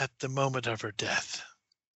it at the moment of her death.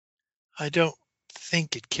 I don't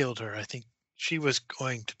think it killed her. I think she was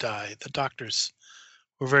going to die. The doctors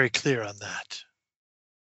were very clear on that.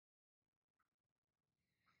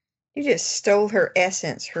 You just stole her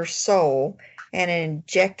essence, her soul, and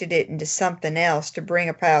injected it into something else to bring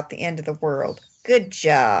about the end of the world. Good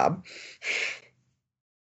job.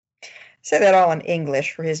 Say that all in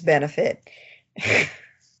English for his benefit. I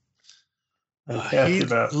catch He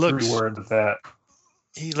about looks 3 words of that.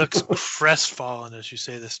 he looks crestfallen as you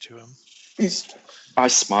say this to him. I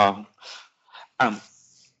smile.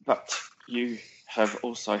 But you have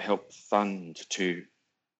also helped fund to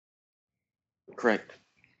create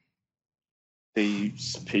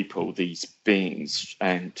these people, these beings,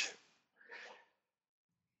 and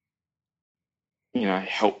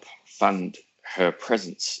help fund her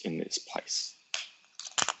presence in this place.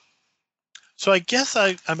 So I guess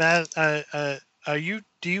I'm at. Are you?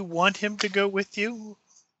 Do you want him to go with you?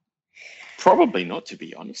 Probably not, to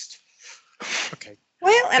be honest. Okay.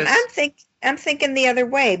 Well, and Because- I'm thinking the other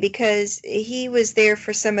way because he was there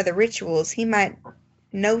for some of the rituals. He might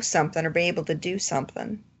know something or be able to do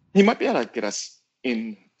something. He might be able to get us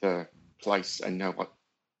in the place and know what,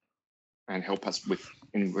 and help us with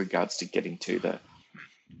in regards to getting to the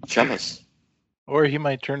chalice. Or he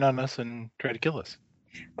might turn on us and try to kill us.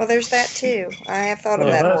 Well, there's that too. I have thought of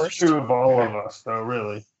Well, that that's horse. true of all of us, though,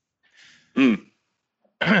 really.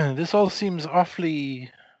 This all seems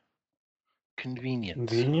awfully convenient.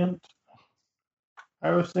 Convenient?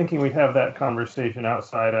 I was thinking we'd have that conversation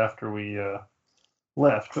outside after we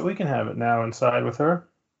left, but we can have it now inside with her.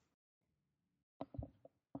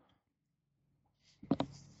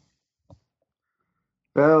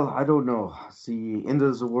 Well, I don't know. The end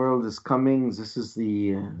of the world is coming. This is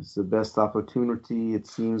the best opportunity it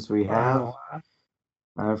seems we have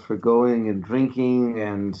for going and drinking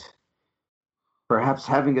and perhaps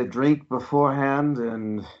having a drink beforehand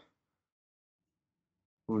and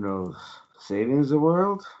who knows, saving the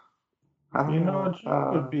world? I don't You know. know,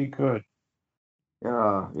 it would be good.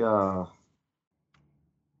 Yeah.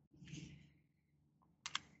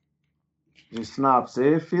 The snaps,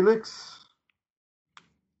 eh, Felix?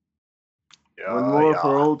 One more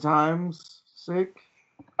for old times' sake.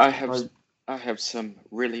 I have some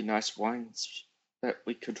really nice wines that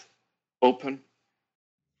we could open.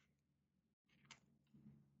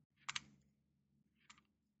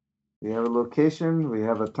 We have a location, we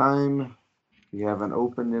have a time, we have an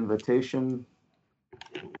open invitation.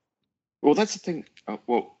 Well, that's the thing.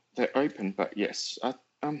 Well, they're open, but yes,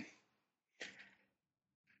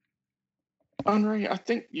 Henri, I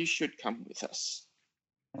think you should come with us.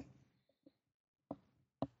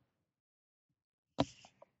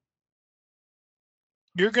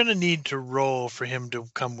 You're going to need to roll for him to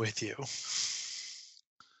come with you.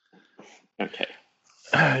 Okay.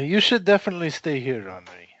 You should definitely stay here,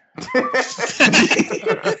 Henri.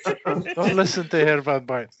 Don't listen to Herr von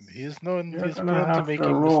Barton. He's known. You're He's gonna prone to have to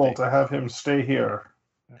making roll mistakes. to have him stay here.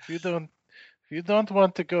 If you don't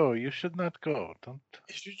want to go, you should not go. Don't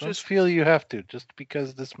You don't just feel you have to just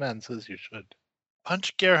because this man says you should.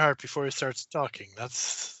 punch Gerhardt before he starts talking.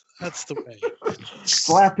 That's the way.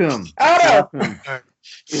 Slap him. Oh, Slap him. All right.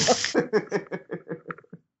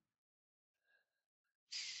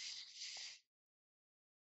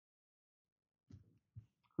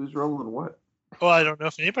 Who's rolling what? Well, I don't know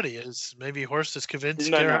if anybody is. Maybe Horst is convinced.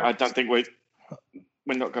 No, Gerhardt. I don't think we're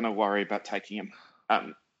not going to worry about taking him.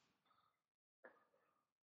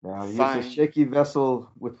 Now, he's Fine. a shaky vessel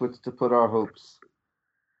with which to put our hopes.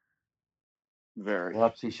 Very.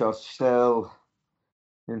 Perhaps he shall sail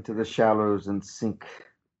into the shallows and sink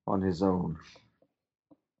on his own.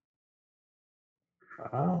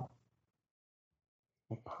 Wow.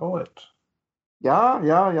 A poet.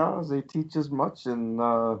 Yeah. They teach as much in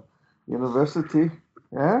university.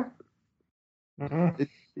 Yeah? Mhm.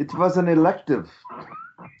 It was an elective.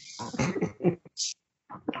 I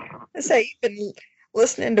say you've been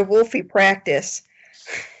listening to Wolfie practice.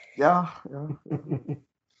 Yeah.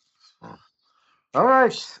 All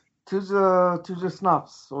right. To the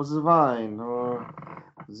snaps, or the wine, or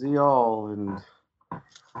the all, and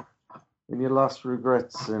any last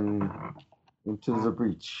regrets, and into the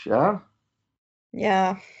breach, yeah?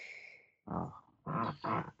 Yeah. Oh.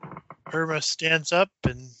 Irma stands up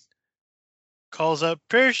and calls out,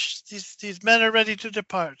 "Pirsch, these men are ready to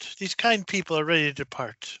depart. These kind people are ready to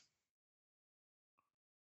depart."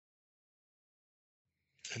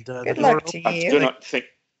 And the Good door luck to opens. I do you. not think.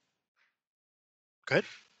 Good.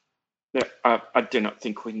 Yeah, I do not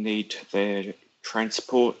think we need their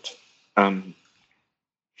transport. Emil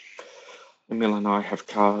and I have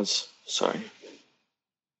cars, so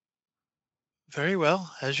Very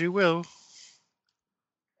well, as you will.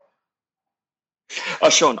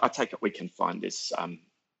 Sean, I take it we can find this.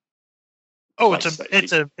 Oh, Place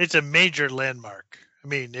that it's a major landmark. I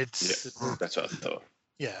mean, Yeah, it's that's what I thought.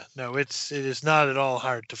 yeah, no, it is not at all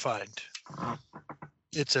hard to find.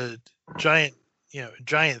 It's a giant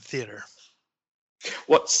theater.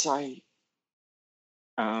 What say?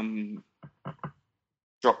 Drop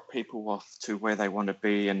people off to where they want to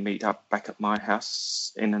be and meet up back at my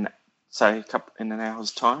house in an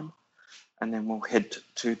hour's time, and then we'll head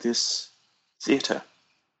to this theatre.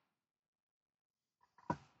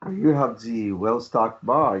 You have the well-stocked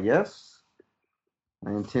bar, yes?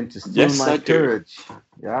 I intend to steal Yes, my I do. carriage.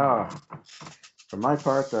 Yeah. For my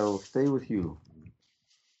part, I will stay with you.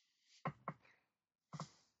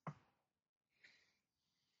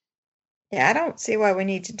 Yeah, I don't see why we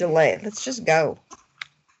need to delay it. Let's just go.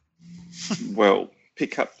 Well,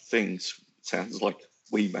 pick up things. Sounds like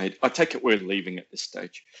we made. I take it we're leaving at this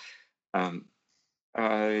stage.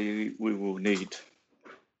 We will need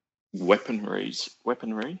weaponry.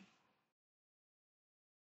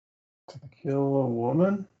 To kill a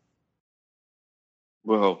woman?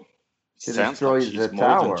 Well, To sounds destroy like she's the more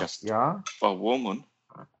tower, than just yeah? a woman.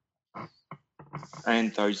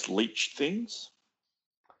 And those leech things.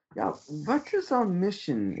 Yeah, what is our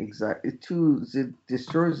mission exactly? To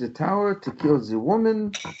destroy the tower, to kill the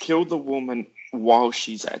woman? Kill the woman while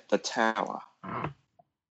she's at the tower.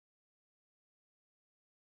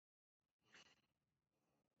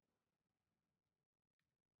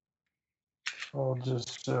 Or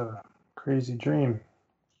just a crazy dream?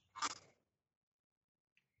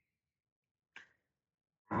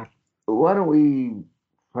 Why don't we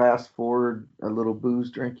fast forward a little booze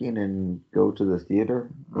drinking and go to the theater,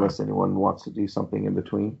 unless anyone wants to do something in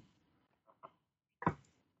between?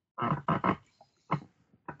 I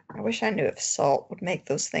wish I knew if salt would make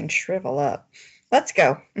those things shrivel up. Let's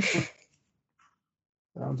go.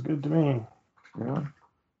 Sounds good to me. Yeah.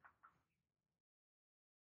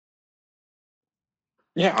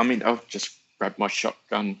 Yeah, I mean, I'll just grab my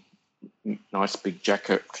shotgun, nice big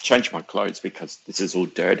jacket, change my clothes because this is all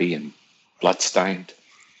dirty and bloodstained.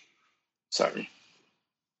 So,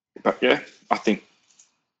 but yeah, I think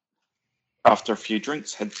after a few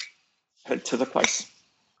drinks, head to the place.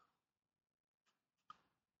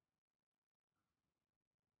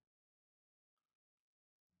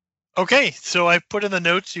 Okay, so I put in the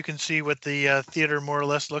notes. You can see what the theater more or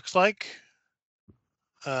less looks like.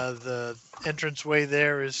 The entranceway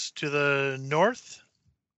there is to the north.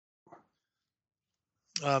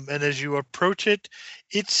 And as you approach it,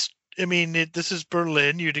 this is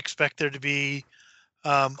Berlin. You'd expect there to be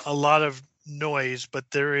a lot of noise, but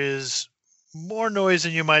there is more noise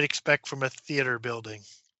than you might expect from a theater building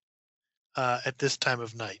at this time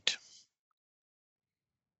of night.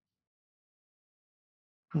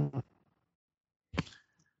 Take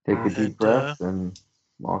a deep And, breath and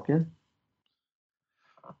walk in.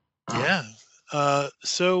 Yeah.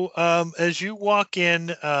 So as you walk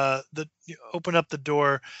in, you open up the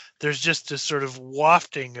door, there's just this sort of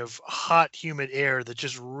wafting of hot, humid air that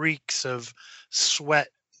just reeks of sweat,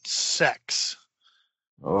 sex.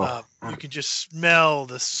 Oh, You can just smell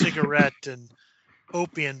the cigarette and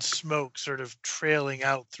opium smoke sort of trailing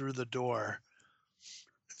out through the door.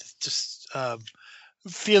 It's just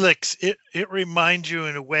Felix, it reminds you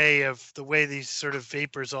in a way of the way these sort of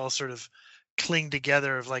vapors all sort of cling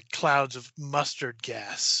together of like clouds of mustard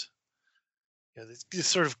gas. You know,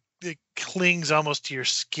 it clings almost to your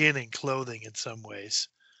skin and clothing in some ways.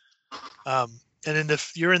 And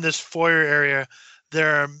you're in this foyer area.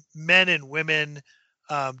 There are men and women,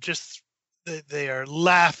 just they are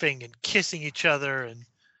laughing and kissing each other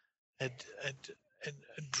and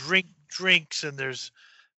drink drinks, and there's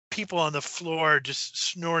people on the floor just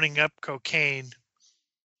snorting up cocaine.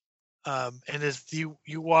 And as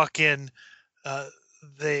you walk in, a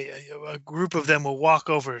group of them will walk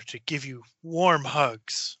over to give you warm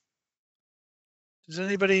hugs. Does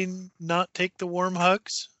anybody not take the warm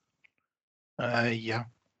hugs? Yeah.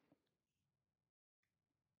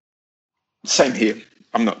 Same here.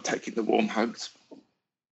 I'm not taking the warm hugs.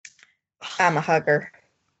 I'm a hugger.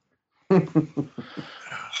 They'll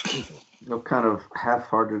kind of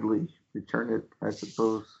half-heartedly return it, I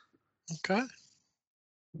suppose. Okay.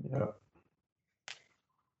 Yeah.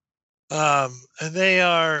 And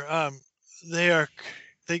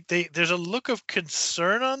there's a look of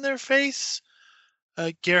concern on their face.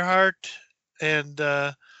 Gerhardt and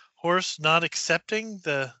Horst not accepting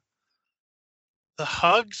the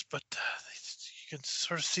hugs, but you can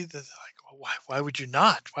sort of see why would you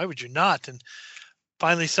not? Why would you not? And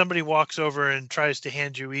finally, somebody walks over and tries to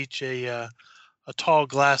hand you each a tall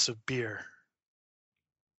glass of beer.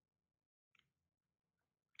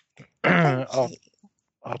 I'll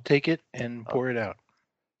take it and pour it out.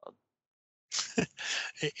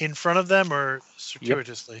 In front of them or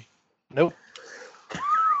circuitously? Nope.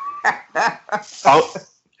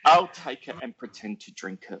 I'll take it and pretend to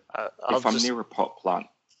drink it if I'm near a pot plant.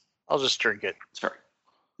 I'll just drink it. Sorry.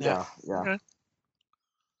 Yeah. Okay.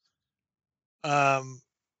 All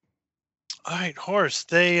right, Horst.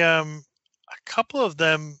 They a couple of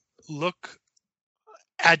them look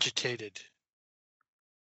agitated,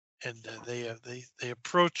 and they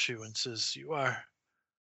approach you and says, "Why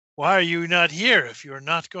are you not here if you are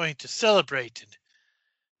not going to celebrate and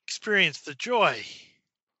experience the joy?"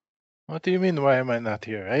 What do you mean, why am I not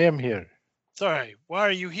here? I am here. Sorry, why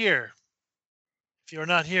are you here if you are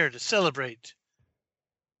not here to celebrate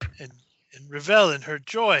and revel in her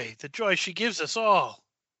joy, the joy she gives us all?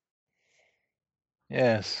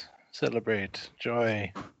 Yes, celebrate,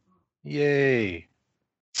 joy. Yay.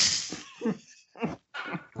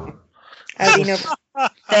 As you know,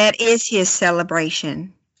 that is his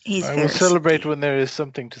celebration. I will celebrate when there is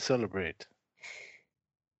something to celebrate.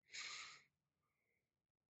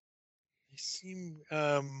 They seem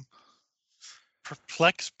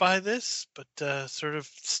perplexed by this, but sort of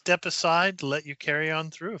step aside to let you carry on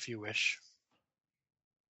through if you wish.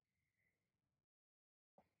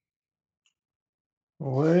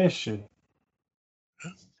 Where is she?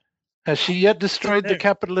 Has she yet destroyed the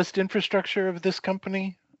capitalist infrastructure of this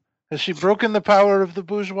company? Has she broken the power of the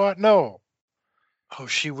bourgeois? No. Oh,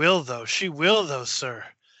 she will, though. She will, though, sir.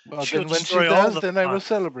 Well, She'll then when she destroy all does, then I will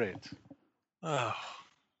celebrate. Oh,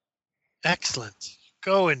 excellent.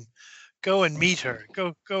 Go and meet her.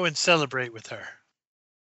 Go and celebrate with her.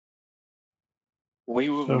 We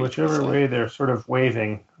will So whichever way they're sort of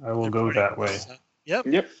waving, I will go that way. Yep.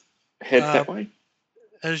 Head that way.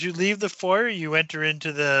 As you leave the foyer, you enter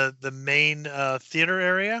into the main theater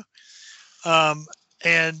area,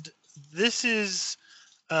 and this is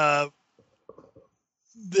there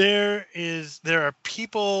are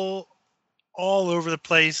people all over the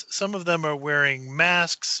place. Some of them are wearing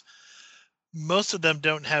masks. Most of them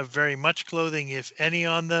don't have very much clothing, if any,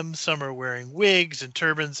 on them. Some are wearing wigs and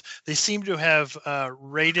turbans. They seem to have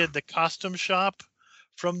raided the costume shop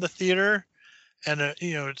from the theater, and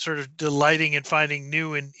sort of delighting in finding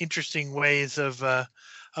new and interesting ways of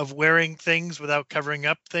wearing things without covering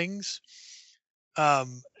up things.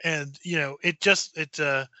 And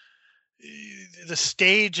the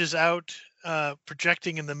stage is out,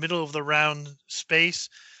 projecting in the middle of the round space.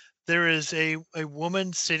 There is a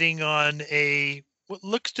woman sitting on what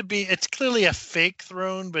looks to be, it's clearly a fake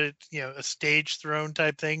throne, but it's a stage throne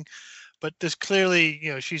type thing. But there's clearly,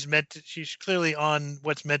 she's clearly on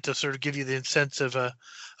what's meant to sort of give you the sense of a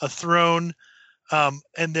throne.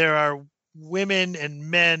 And there are women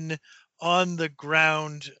and men on the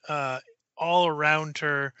ground, all around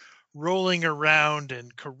her, rolling around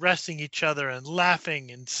and caressing each other and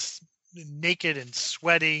laughing and naked and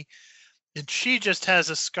sweaty. And she just has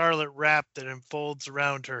a scarlet wrap that enfolds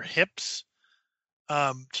around her hips.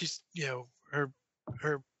 She's, her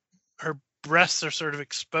breasts are sort of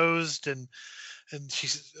exposed, and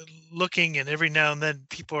she's looking, and every now and then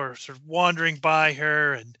people are sort of wandering by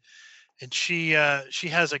her, and she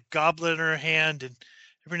has a goblet in her hand, and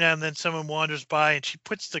every now and then someone wanders by, and she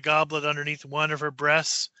puts the goblet underneath one of her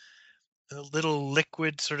breasts, and a little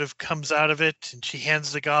liquid sort of comes out of it, and she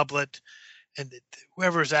hands the goblet, and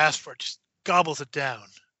whoever's asked for it just gobbles it down.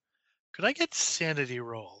 Could I get sanity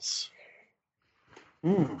rolls?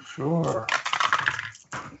 Sure.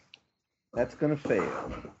 That's gonna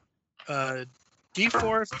fail.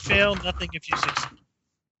 D4 if you fail, nothing if you succeed.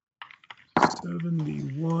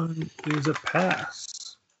 71 is a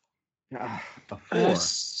pass. A 4.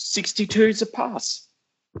 62 is a pass.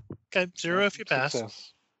 Okay, 0 if you pass.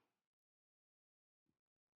 Success.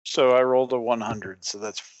 So I rolled a 100, so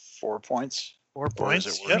that's 4 points. 4 Or points.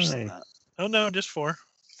 is it worse Yep. than that? Oh no, just 4.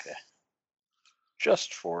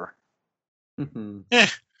 Just 4.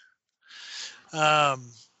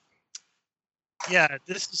 Yeah,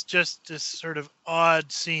 this is just this sort of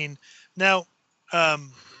odd scene. Now, I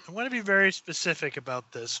want to be very specific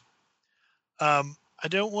about this. I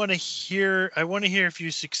don't want to hear. I want to hear if you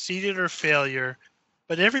succeeded or failure.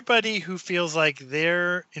 But everybody who feels like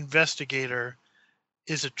their investigator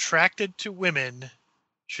is attracted to women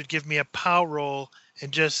should give me a POW roll,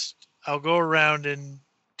 and I'll go around and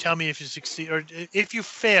tell me if you succeed, or if you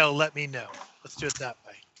fail, let me know. Let's do it that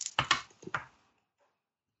way.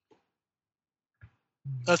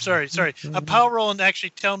 Oh, sorry. A POW roll, and actually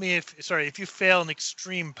tell me if you fail an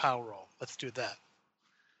extreme POW roll. Let's do that.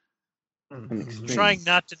 I'm trying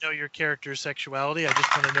not to know your character's sexuality. I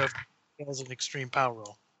just want to know if it fails an extreme POW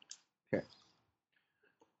roll. Okay.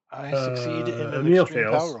 I succeed in an Emil extreme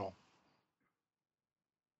fails. power roll.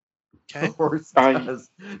 Okay. Horse I- does.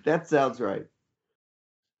 That sounds right.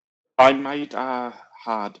 I made a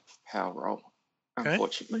hard power roll. Okay.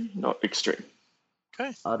 Unfortunately, not extreme.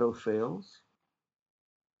 Okay. Auto fails.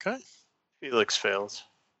 Okay. Felix fails.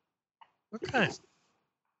 Okay.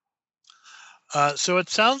 So it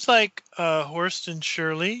sounds like Horst and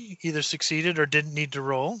Shirley either succeeded or didn't need to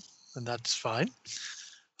roll, and that's fine.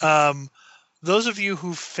 Those of you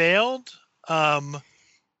who failed,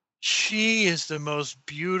 she is the most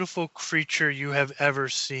beautiful creature you have ever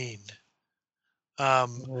seen.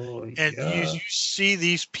 And you see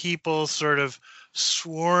these people sort of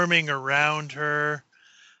swarming around her,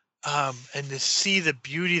 and to see the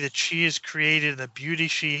beauty that she has created and the beauty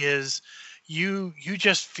she is, you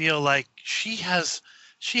just feel like she has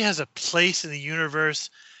a place in the universe,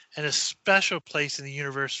 and a special place in the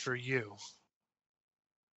universe for you.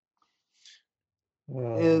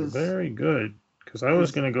 Well, very good. Because I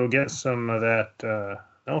was going to go get some of that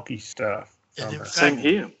Elky stuff. And in her. fact, Same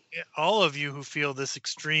here. all of you who feel this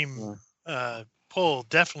extreme pull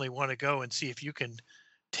definitely want to go and see if you can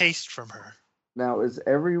taste from her. Now, is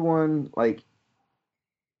everyone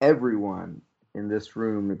in this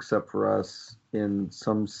room except for us in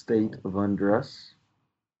some state of undress?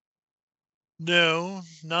 No,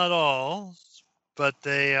 not all, but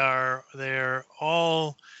they're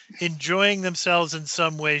all enjoying themselves in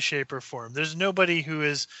some way, shape, or form. There's nobody who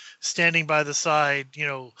is standing by the side,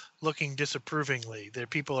 looking disapprovingly. There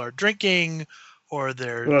people are drinking, or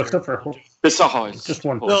they're except for Besides, just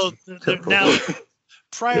one well, person. now.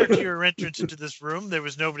 Prior to your entrance into this room, there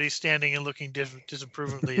was nobody standing and looking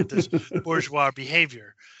disapprovingly at this bourgeois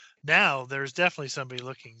behavior. Now there's definitely somebody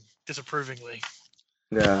looking disapprovingly.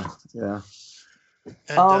 Yeah.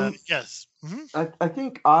 And yes. Mm-hmm. I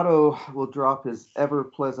think Otto will drop his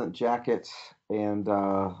ever-pleasant jacket and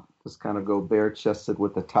just kind of go bare-chested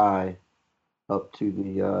with a tie up to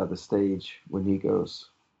the stage when he goes.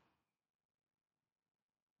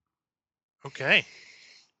 Okay.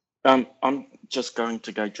 I'm just going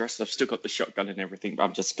to go dressed. I've still got the shotgun and everything, but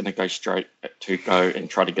I'm just going to go straight to go and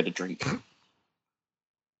try to get a drink.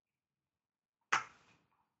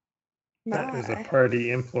 That is a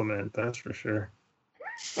party implement, that's for sure.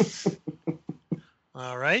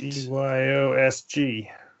 All right. BYOSG.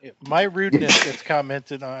 My rudeness gets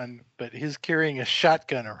commented on, but his carrying a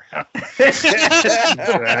shotgun around.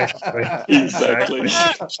 Exactly.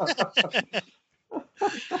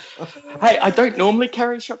 Hey, I don't normally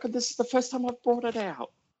carry a shotgun. This is the first time I've brought it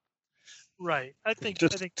out. Right. I think To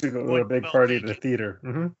go to a big party at the theater.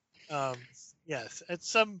 Mm-hmm. Yes. At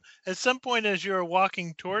some point, as you're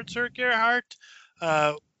walking towards her, Gerhardt,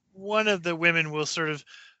 one of the women will sort of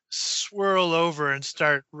swirl over and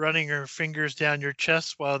start running her fingers down your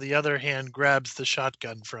chest while the other hand grabs the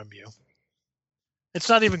shotgun from you. It's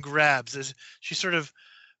not even grabs. She sort of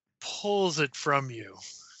pulls it from you,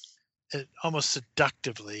 almost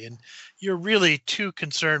seductively. And you're really too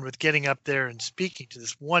concerned with getting up there and speaking to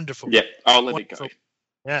this wonderful... Yeah, I'll let it go.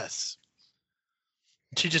 Yes.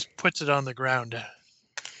 She just puts it on the ground.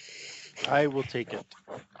 I will take it.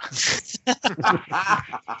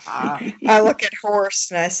 I look at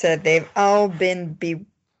Horst and I said, they've all been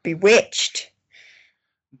bewitched.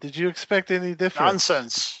 Did you expect any different?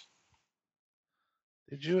 Nonsense.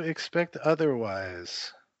 Did you expect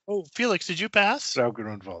otherwise? Oh, Felix, did you pass? Frau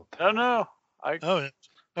Grunwald. No. I Oh,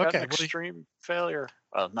 got okay. an extreme failure.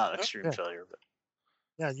 Well, not extreme Okay. failure, but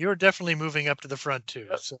Yeah, you're definitely moving up to the front too.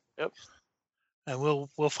 Yep. So. Yep. And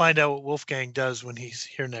we'll find out what Wolfgang does when he's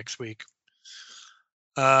here next week.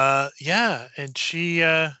 Yeah, and she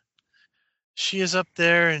is up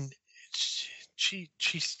there, and you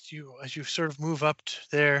as you sort of move up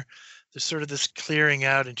there, there's sort of this clearing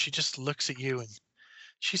out, and she just looks at you, and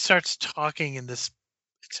she starts talking in this.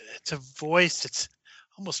 It's a voice. It's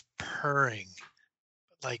almost purring,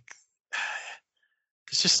 like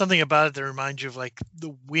there's just something about it that reminds you of like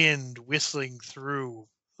the wind whistling through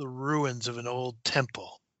the ruins of an old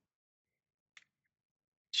temple.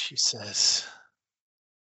 She says,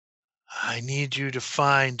 I need you to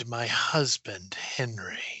find my husband,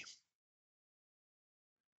 Henry.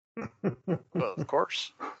 well, of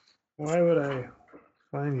course. Why would I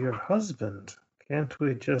find your husband? Can't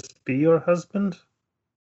we just be your husband?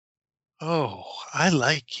 Oh, I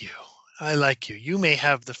like you. I like you. You may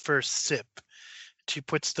have the first sip. She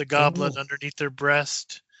puts the goblet underneath her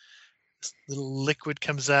breast. This little liquid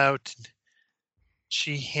comes out. And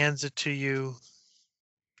she hands it to you.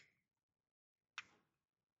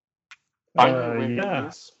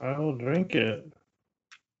 Yeah, I'll drink it.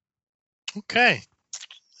 Okay.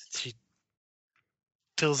 She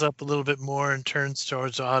fills up a little bit more and turns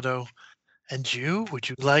towards Otto. And you? Would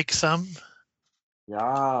you like some?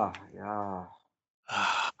 Yeah.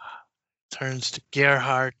 Turns to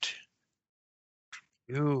Gerhardt.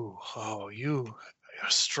 You're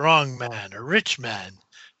a strong man, a rich man.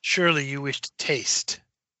 Surely you wish to taste.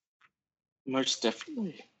 Most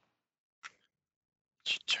definitely.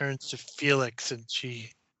 She turns to Felix and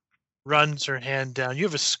she runs her hand down. You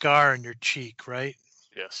have a scar on your cheek, right?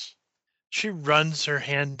 Yes. She runs her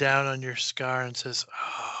hand down on your scar and says,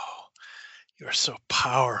 oh, you're so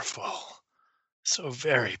powerful. So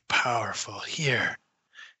very powerful. Here.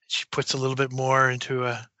 She puts a little bit more into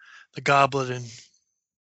the goblet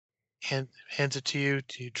and hands it to you.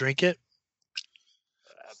 Do you drink it?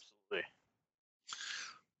 Absolutely.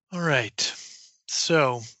 All right.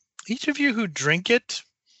 So each of you who drink it,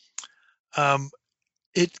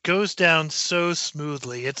 it goes down so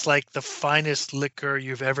smoothly. It's like the finest liquor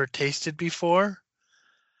you've ever tasted before.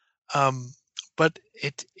 But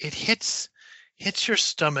it hits your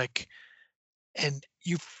stomach, and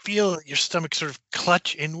you feel your stomach sort of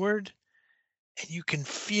clutch inward, and you can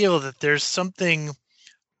feel that there's something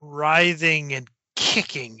writhing and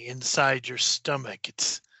kicking inside your stomach.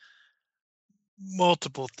 It's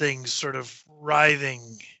multiple things sort of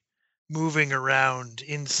writhing, moving around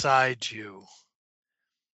inside you.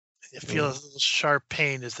 You feel a little sharp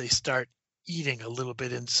pain as they start eating a little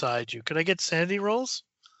bit inside you. Could I get sanity rolls?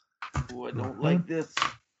 Ooh, I don't like this.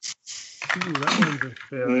 Ooh, that one's a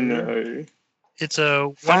failure. No. It's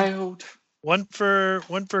a Failed. one for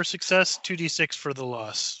success, 2d6 for the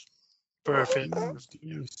loss. For a fit.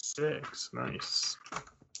 D6, nice.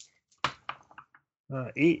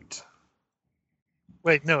 8.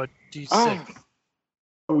 Wait, no, a d6.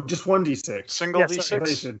 Oh, just one D6. Single Yeah, D6. sorry. I thought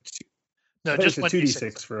you said No, I thought just you one said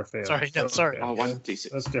d6. 2D6 for a fail. Sorry, no, sorry. Oh, one D6.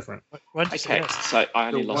 That's different. One d6. Okay, Yes. so I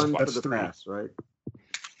only So lost one one. for the Three. pass, right?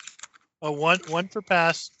 Oh, one for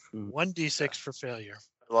pass, Mhm. 1d6 for failure.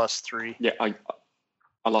 I lost 3. Yeah, I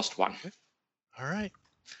lost one. All right.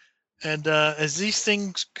 And as these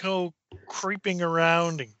things go creeping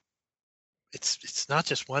around, and it's not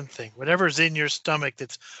just one thing. Whatever's in your stomach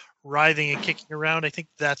that's writhing and kicking around, I think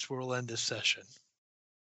that's where we'll end this session.